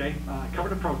 Yesterday, I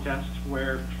covered a protest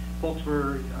where folks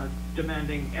were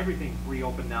demanding everything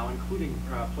reopen now, including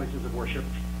places of worship.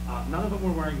 None of them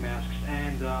were wearing masks,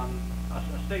 and a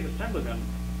state assemblyman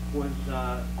was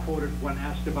quoted when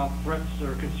asked about threats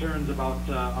or concerns about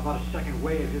a second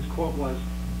wave. His quote was,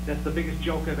 "That's the biggest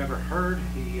joke I've ever heard."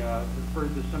 He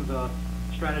referred to some of the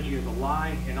strategy as a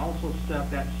lie, and also said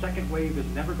that second wave is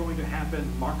never going to happen,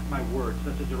 mark my words.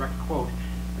 That's a direct quote.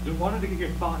 I just wanted to get your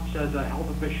thoughts as a health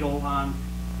official on,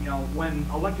 when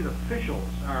elected officials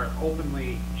are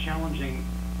openly challenging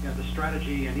the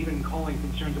strategy and even calling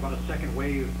concerns about a second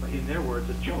wave, in their words,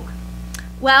 a joke.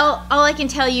 Well, all I can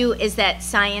tell you is that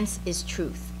science is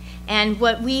truth. And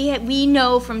what we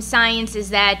know from science is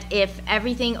that if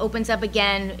everything opens up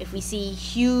again, if we see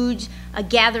huge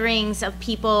gatherings of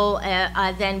people,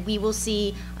 then we will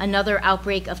see another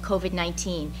outbreak of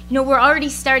COVID-19. We're already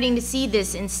starting to see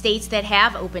this in states that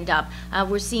have opened up.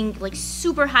 We're seeing like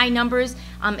super high numbers,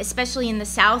 especially in the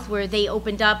South where they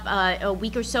opened up a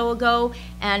week or so ago,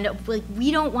 and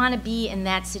we don't want to be in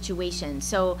that situation.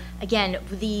 So again,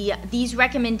 these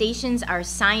recommendations are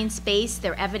science-based,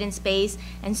 they're evidence-based,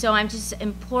 and so I'm just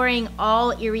imploring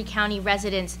all Erie County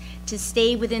residents to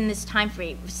stay within this time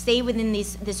frame, stay within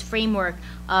this framework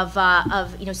of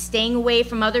staying away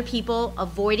from other people,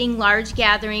 avoiding large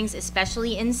gatherings,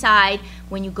 especially inside.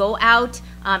 When you go out,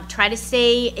 try to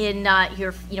stay in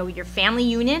your family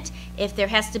unit. If there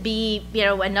has to be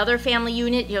another family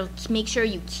unit, make sure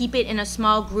you keep it in a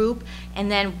small group, and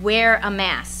then wear a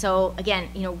mask. So again,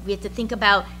 we have to think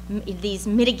about these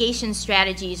mitigation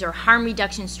strategies or harm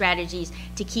reduction strategies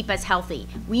to keep us healthy.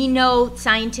 We know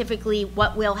scientifically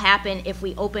what will happen if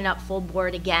we open up full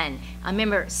board again.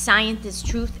 Remember, science is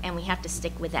truth, and we have to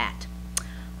stick with that.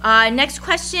 Next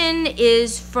question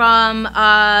is from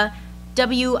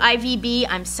WIVB.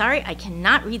 I'm sorry, I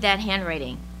cannot read that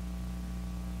handwriting.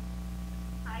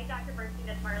 Hi, Dr. Burstein,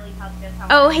 it's Marley Huskus.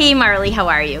 Oh, hey, Marley, how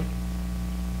are you?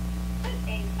 Good,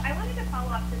 thanks. I wanted to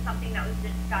follow up to something that was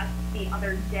discussed the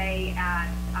other day at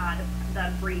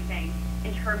the briefing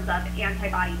in terms of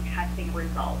antibody testing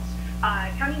results.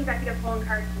 County Executive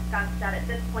Flonkart discussed that at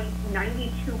this point,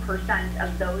 92%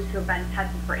 of those who have been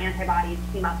tested for antibodies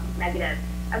came up negative.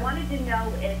 I wanted to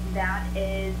know if that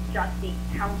is just the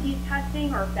county's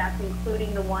testing or if that's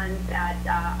including the ones at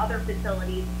other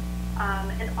facilities.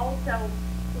 And also,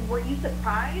 were you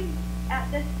surprised at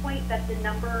this point that the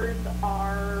numbers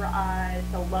are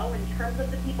so low in terms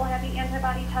of the people having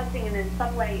antibody testing? And in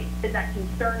some way, is that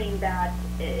concerning that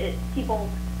people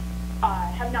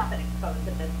have not been exposed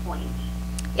at this point?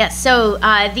 Yes, so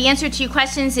the answer to your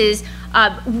questions is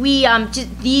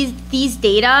these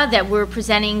data that we're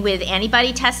presenting with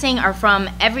antibody testing are from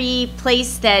every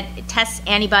place that tests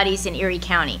antibodies in Erie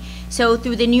County. So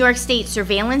through the New York State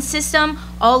surveillance system,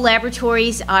 all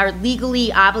laboratories are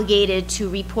legally obligated to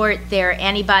report their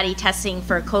antibody testing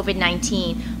for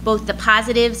COVID-19, both the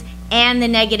positives and the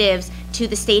negatives, to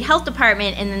the state health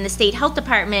department, and then the state health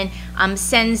department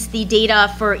sends the data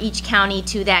for each county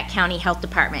to that county health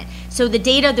department. So the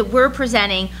data that we're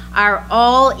presenting are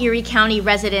all Erie County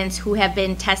residents who have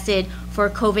been tested for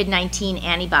COVID-19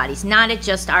 antibodies, not at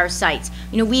just our sites.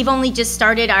 We've only just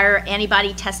started our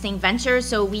antibody testing venture,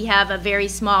 so we have a very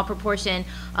small proportion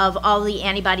of all the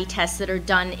antibody tests that are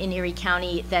done in Erie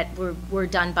County that were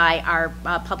done by our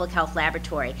public health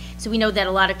laboratory. So we know that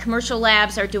a lot of commercial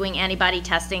labs are doing antibody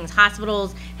testing,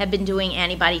 hospitals have been doing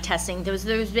antibody testing. There's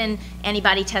been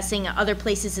antibody testing at other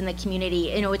places in the community.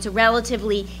 It's a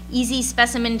relatively easy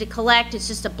specimen to collect. It's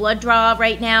just a blood draw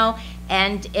right now.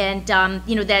 And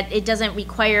that it doesn't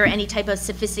require any type of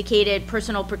sophisticated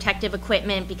personal protective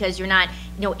equipment because you're not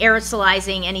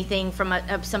aerosolizing anything from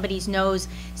somebody's nose.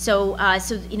 So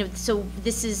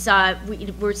this is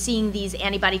we're seeing these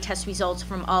antibody test results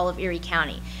from all of Erie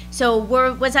County. So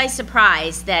was I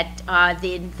surprised that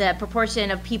the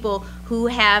proportion of people who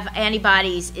have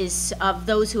antibodies of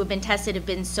those who have been tested have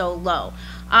been so low?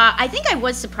 I think I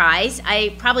was surprised.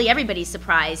 Probably everybody's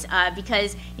surprised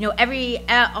because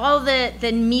all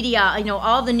the media,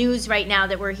 all the news right now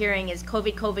that we're hearing is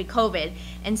COVID, COVID, COVID,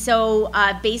 and so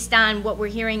based on what we're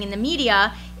hearing in the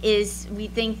media, is we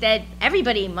think that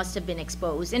everybody must have been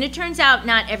exposed, and it turns out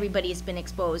not everybody has been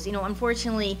exposed.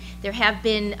 Unfortunately, there have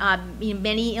been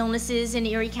many illnesses in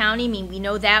Erie County. I mean, we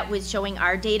know that with showing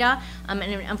our data, and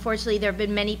unfortunately, there have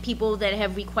been many people that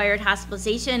have required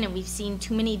hospitalization, and we've seen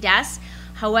too many deaths.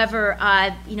 However,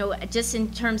 just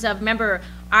in terms of, remember,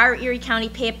 our Erie County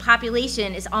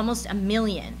population is almost 1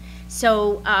 million.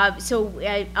 So,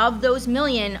 of those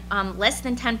million, less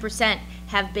than 10%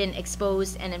 have been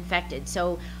exposed and infected.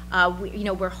 So,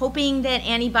 we're hoping that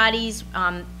antibodies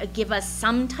give us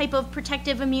some type of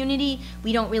protective immunity.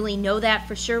 We don't really know that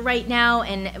for sure right now.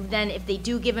 And then if they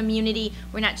do give immunity,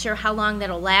 we're not sure how long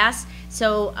that'll last.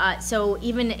 So,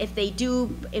 even if they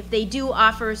do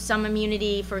offer some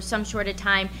immunity for some short of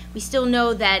time, we still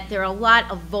know that there are a lot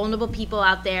of vulnerable people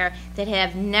out there that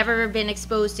have never been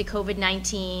exposed to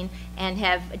COVID-19 and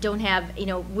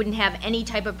wouldn't have any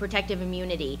type of protective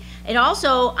immunity. It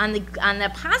also, on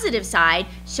the positive side,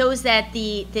 shows that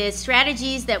the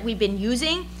strategies that we've been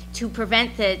using to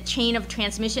prevent the chain of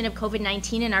transmission of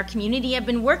COVID-19 in our community have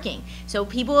been working. So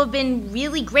people have been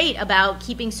really great about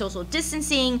keeping social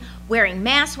distancing, wearing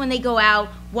masks when they go out,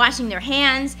 washing their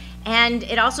hands, and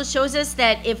it also shows us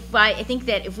that I think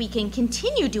that if we can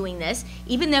continue doing this,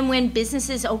 even then when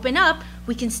businesses open up,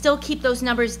 we can still keep those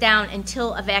numbers down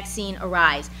until a vaccine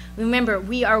arrives. Remember,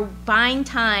 we are buying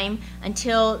time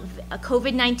until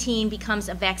COVID-19 becomes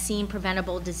a vaccine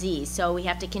preventable disease. So we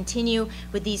have to continue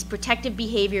with these protective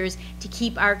behaviors to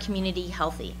keep our community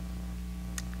healthy.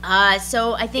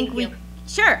 So I think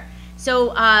sure.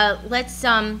 So let's,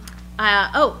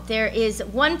 there is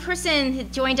one person who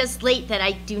joined us late that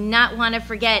I do not want to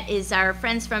forget is our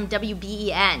friends from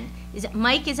WBEN. Is it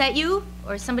Mike, is that you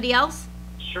or somebody else?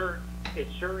 Sure, it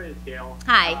sure is, Gail.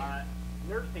 Hi.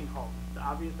 Nursing homes,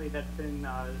 obviously that's been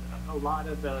a lot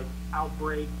of the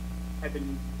outbreaks have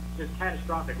been just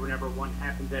catastrophic whenever one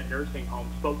happens at nursing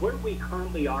homes. But where we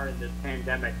currently are in this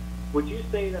pandemic, would you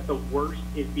say that the worst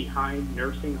is behind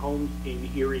nursing homes in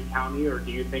Erie County, or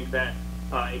do you think that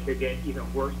it could get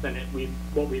even worse than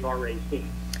what we've already seen?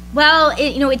 Well,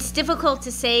 it's difficult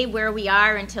to say where we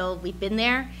are until we've been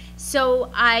there. So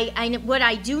what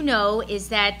I do know is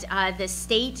that the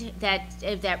state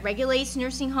that regulates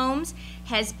nursing homes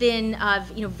has been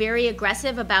very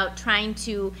aggressive about trying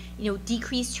to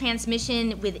decrease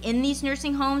transmission within these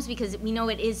nursing homes, because we know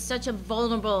it is such a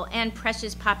vulnerable and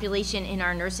precious population in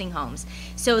our nursing homes.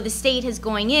 So the state is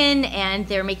going in and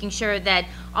they're making sure that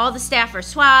all the staff are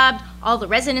swabbed, all the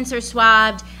residents are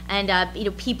swabbed, and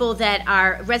people that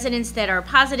are residents that are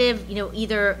positive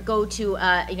either go to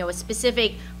a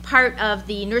specific part of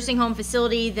the nursing home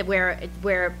facility that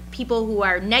where people who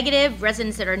are negative,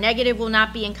 residents that are negative, will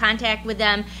not be in contact with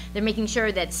them. They're making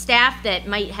sure that staff that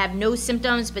might have no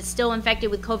symptoms but still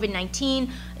infected with COVID-19,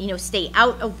 stay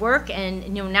out of work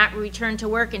and not return to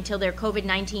work until they're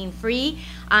COVID-19 free.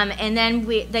 And then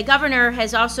the governor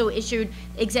has also issued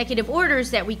executive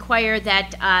orders that require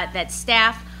that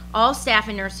all staff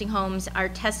in nursing homes are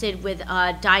tested with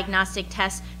diagnostic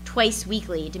tests twice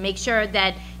weekly to make sure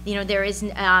that there is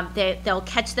they'll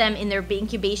catch them in their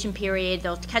incubation period,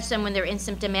 they'll catch them when they're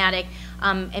asymptomatic,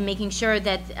 and making sure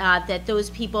that those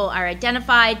people are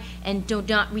identified and do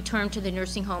not return to the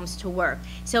nursing homes to work.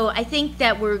 So I think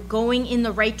that we're going in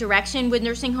the right direction with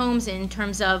nursing homes in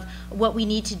terms of what we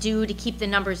need to do to keep the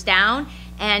numbers down.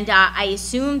 And I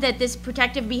assume that this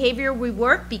protective behavior will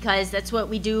work, because that's what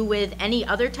we do with any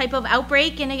other type of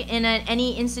outbreak in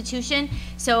any institution.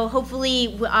 So hopefully,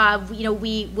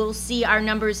 we will see our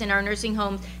numbers in our nursing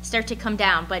homes start to come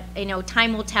down. But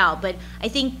time will tell. But I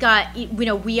think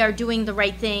we are doing the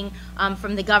right thing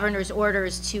from the governor's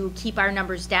orders to keep our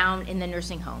numbers down in the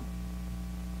nursing home.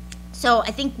 So I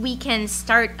think we can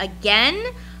start again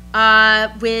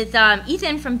with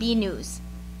Ethan from B News.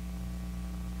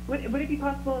 Would it be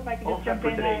possible if I could just jump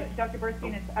in? Dr.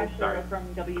 Burstein, it's Ashley from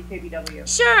WKBW.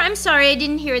 Sure, I'm sorry, I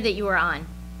didn't hear that you were on.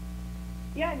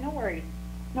 Yeah, no worries.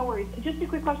 No worries. Just a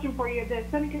quick question for you. The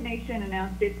Seneca Nation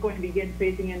announced it's going to begin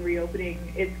phasing and reopening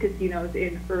its casinos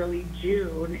in early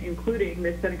June, including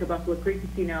the Seneca Buffalo Creek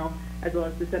Casino, as well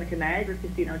as the Seneca Niagara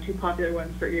Casino, two popular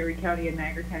ones for Erie County and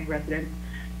Niagara County residents.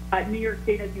 New York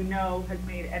State, as you know, has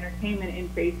made entertainment in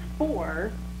phase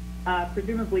 4.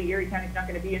 Presumably, Erie County is not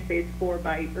going to be in phase 4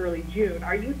 by early June.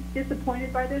 Are you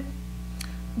disappointed by this?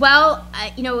 Well,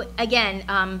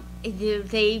 again,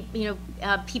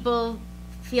 people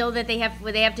feel that they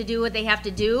have to do what they have to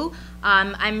do.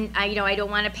 I don't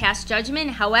want to pass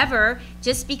judgment. However,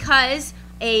 just because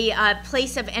a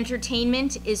place of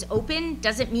entertainment is open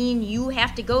doesn't mean you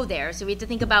have to go there. So we have to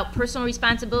think about personal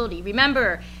responsibility.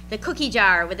 Remember the cookie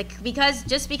jar,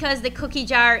 just because the cookie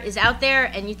jar is out there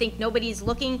and you think nobody's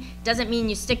looking doesn't mean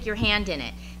you stick your hand in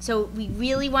it. So we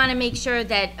really want to make sure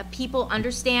that people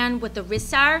understand what the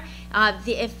risks are.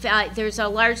 If there's a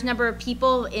large number of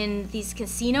people in these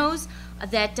casinos,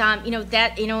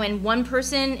 and one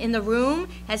person in the room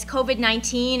has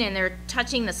COVID-19 and they're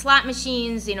touching the slot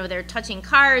machines, they're touching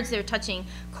cards, they're touching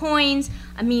coins.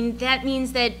 I mean, that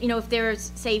means that, if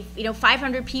there's, say,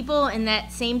 500 people in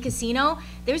that same casino,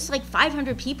 there's like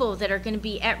 500 people that are going to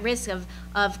be at risk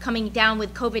of coming down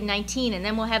with COVID-19, and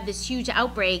then we'll have this huge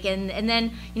outbreak, and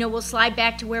then, we'll slide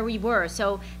back to where we were.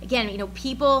 So again,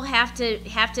 people have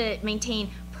to maintain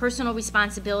personal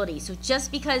responsibility. So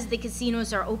just because the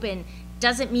casinos are open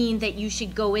doesn't mean that you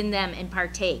should go in them and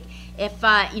partake.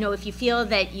 If you feel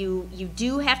that you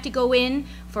do have to go in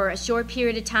for a short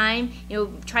period of time,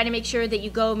 try to make sure that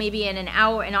you go maybe in an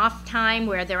hour, an off time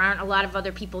where there aren't a lot of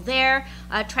other people there.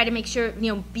 Try to make sure,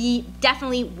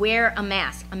 definitely wear a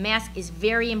mask. A mask is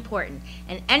very important.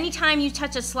 And anytime you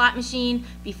touch a slot machine,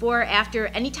 before or after,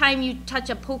 anytime you touch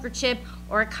a poker chip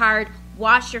or a card,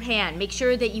 wash your hand. Make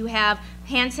sure that you have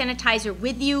hand sanitizer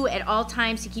with you at all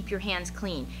times to keep your hands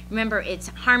clean. Remember, it's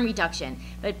harm reduction.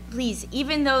 But please,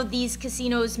 even though these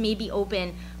casinos may be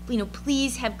open,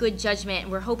 please have good judgment.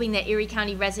 And we're hoping that Erie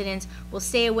County residents will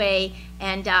stay away,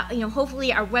 and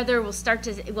hopefully our weather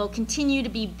will continue to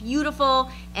be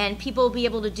beautiful, and people will be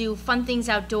able to do fun things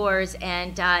outdoors,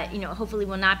 and hopefully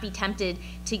will not be tempted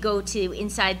to go to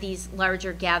inside these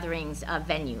larger gatherings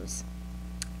venues.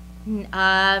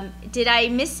 Did I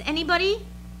miss anybody?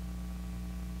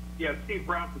 Yeah, Steve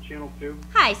Brown from Channel 2.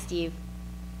 Hi, Steve.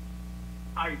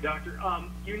 Hi, Doctor.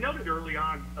 You noted early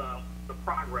on the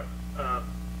progress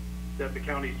that the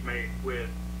county's made with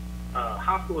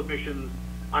hospital admissions,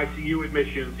 ICU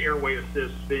admissions, airway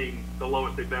assists being the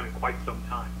lowest they've been in quite some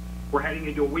time. We're heading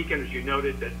into a weekend, as you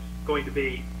noted, that's going to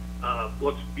be,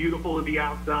 looks beautiful to be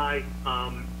outside.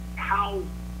 How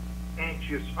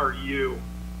anxious are you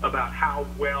about how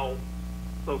well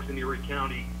folks in Erie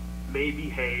County may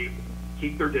behave,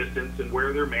 keep their distance and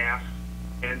wear their masks,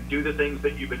 and do the things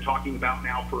that you've been talking about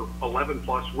now for 11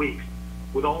 plus weeks,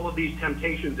 with all of these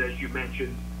temptations, as you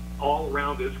mentioned, all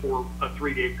around us for a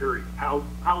 3-day period? How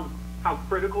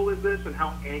critical is this, and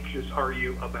how anxious are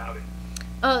you about it?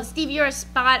 Oh, Steve, you're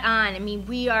spot on. I mean,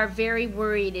 we are very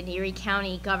worried in Erie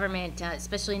County government,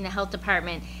 especially in the health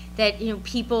department, that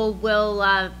people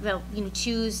will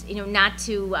choose not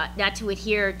to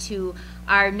adhere to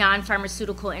our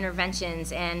non-pharmaceutical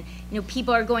interventions, and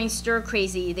people are going stir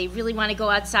crazy. They really want to go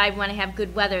outside, want to have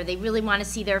good weather. They really want to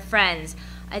see their friends.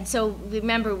 And so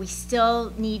remember, we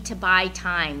still need to buy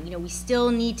time. We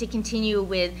still need to continue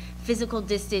with physical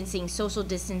distancing, social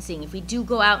distancing. If we do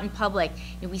go out in public,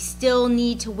 we still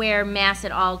need to wear masks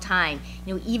at all time.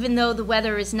 Even though the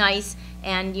weather is nice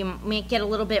and you may get a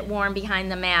little bit warm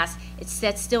behind the mask,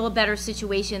 that's still a better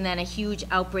situation than a huge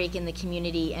outbreak in the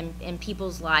community and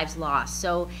people's lives lost.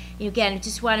 So again, I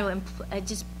just want to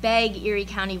just beg Erie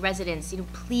County residents,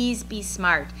 please be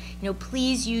smart.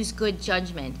 Please use good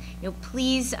judgment.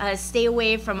 Please stay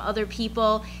away from other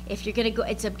people. If you're going to go,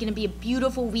 it's going to be a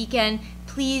beautiful weekend.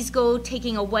 Please go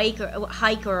taking a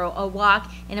hike or a walk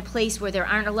in a place where there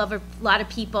aren't a lot of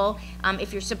people.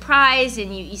 If you're surprised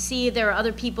and you see there are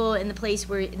other people in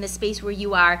the space where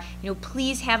you are,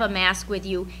 please have a mask with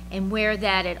you and wear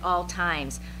that at all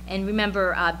times. And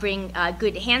remember, bring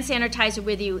good hand sanitizer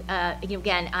with you.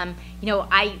 Again,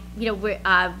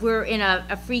 we're in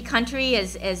a free country,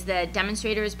 as the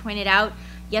demonstrators pointed out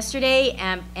yesterday,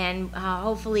 and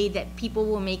hopefully that people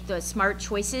will make the smart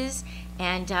choices,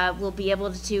 and we'll be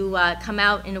able to come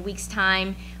out in a week's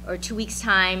time or 2 weeks'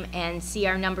 time and see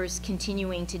our numbers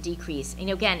continuing to decrease. And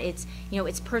again, it's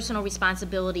personal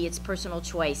responsibility, it's personal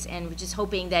choice, and we're just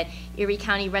hoping that Erie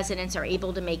County residents are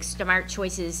able to make smart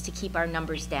choices to keep our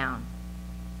numbers down.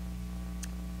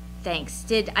 Thanks.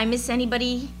 Did I miss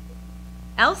anybody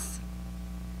else?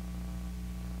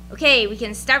 Okay, we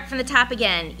can start from the top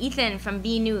again. Ethan from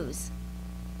B News.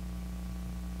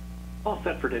 All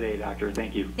set for today, Doctor.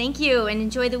 Thank you. Thank you, and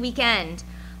enjoy the weekend.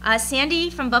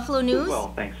 Sandy from Buffalo News.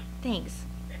 Well, thanks. Thanks.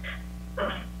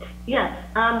 Yes,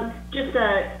 just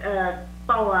a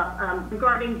follow-up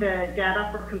regarding the data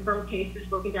for confirmed cases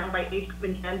broken down by age group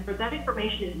and gender. That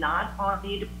information is not on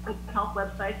the Department of Health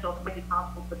website, so if it might be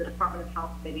possible for the Department of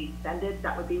Health to maybe send it,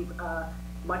 that would be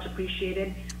much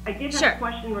appreciated. I did have a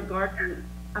question in regard to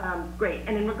Great.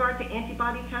 And in regard to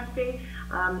antibody testing,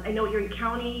 I know Erie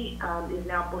County is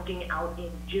now booking out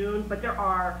in June, but there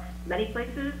are many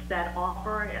places that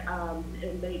offer,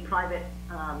 and many private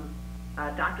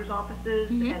doctor's offices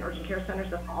and urgent care centers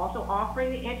that are also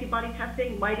offering the antibody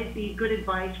testing. Might it be good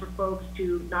advice for folks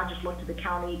to not just look to the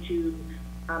county to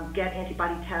get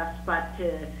antibody tests, but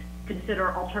to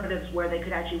consider alternatives where they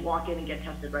could actually walk in and get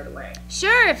tested right away?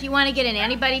 Sure, if you want to get an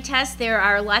antibody test, there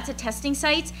are lots of testing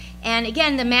sites. And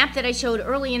again, the map that I showed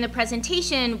early in the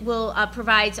presentation will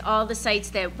provides all the sites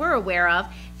that we're aware of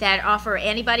that offer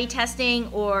antibody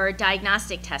testing or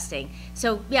diagnostic testing.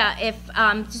 So yeah, if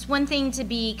just one thing to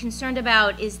be concerned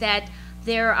about is that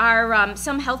there are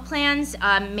some health plans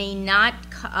may not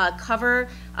cover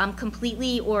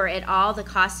completely or at all the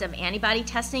cost of antibody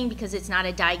testing because it's not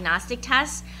a diagnostic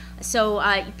test. So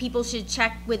people should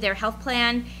check with their health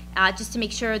plan just to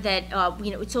make sure that,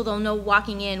 so they'll know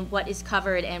walking in what is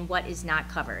covered and what is not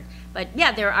covered. But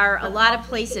yeah, there are a lot of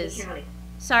places.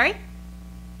 Sorry?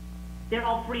 They're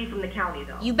all free from the county,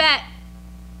 though. You bet.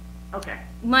 Okay.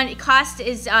 Cost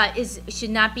should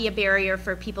not be a barrier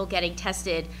for people getting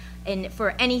tested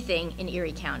for anything in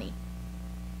Erie County.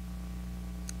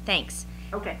 Thanks.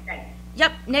 Okay, thanks.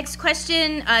 Yep, next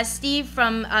question, Steve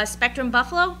from Spectrum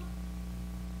Buffalo.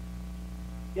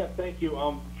 Yeah, thank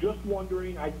you. Just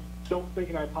wondering, I don't think,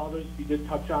 and I apologize if you did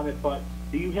touch on it, but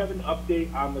do you have an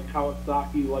update on the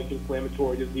Kawasaki-like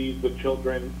inflammatory disease with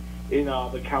children in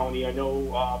the county? I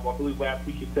know, I believe last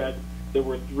week you said there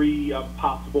were 3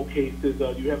 possible cases.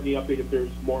 Do you have any update if there's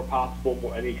more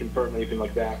possible, any confirmed, anything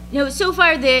like that? No, so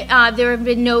far there have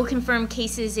been no confirmed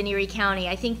cases in Erie County.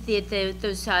 I think that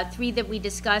those 3 that we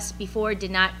discussed before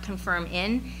did not confirm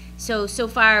in. So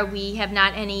far we have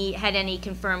not had any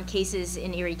confirmed cases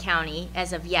in Erie County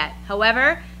as of yet.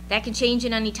 However, that can change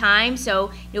at any time,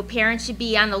 so parents should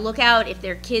be on the lookout if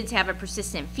their kids have a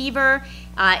persistent fever,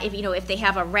 if they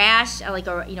have a rash, like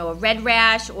a red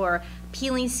rash or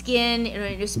peeling skin,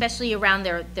 especially around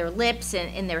their lips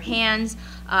and their hands.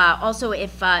 Also,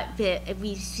 if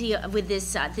we see with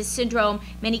this syndrome,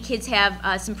 many kids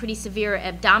have some pretty severe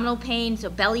abdominal pain, so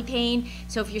belly pain.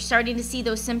 So if you're starting to see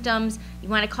those symptoms, you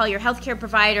want to call your healthcare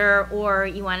provider, or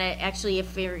you want to actually,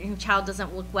 if your child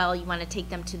doesn't look well, you want to take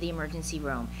them to the emergency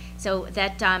room. So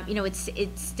that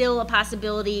it's still a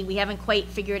possibility. We haven't quite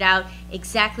figured out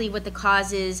exactly what the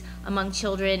cause is among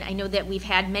children. I know that we've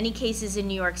had many cases in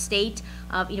New York State.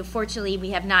 Fortunately,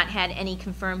 we have not had any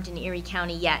confirmed in Erie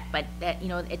County yet, but that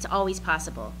it's always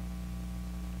possible.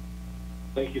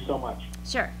 Thank you so much.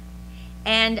 Sure.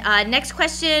 And next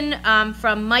question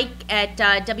from Mike at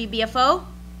WBFO,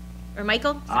 or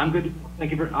Michael? I'm good.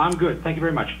 Thank you. I'm good. Thank you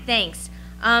very much. Thanks.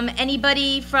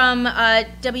 Anybody from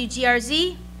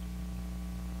WGRZ?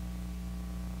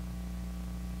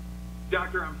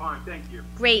 Doctor, I'm fine. Thank you.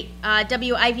 Great.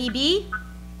 WIVB?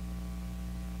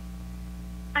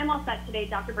 I'm all set today,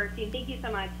 Dr. Burstein. Thank you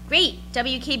so much. Great.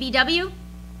 WKBW?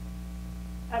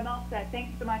 I'm all set.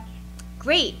 Thanks so much.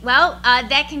 Great. Well,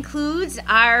 that concludes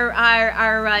our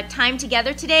time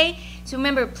together today. So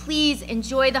remember, please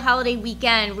enjoy the holiday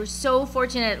weekend. We're so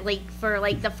fortunate, for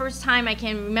the first time I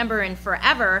can remember in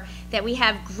forever, that we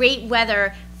have great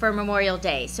weather for Memorial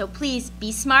Day. So please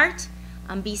be smart,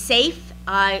 be safe,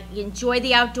 enjoy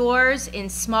the outdoors in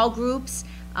small groups,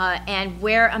 and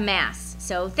wear a mask.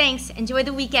 So thanks. Enjoy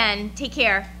the weekend. Take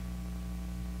care.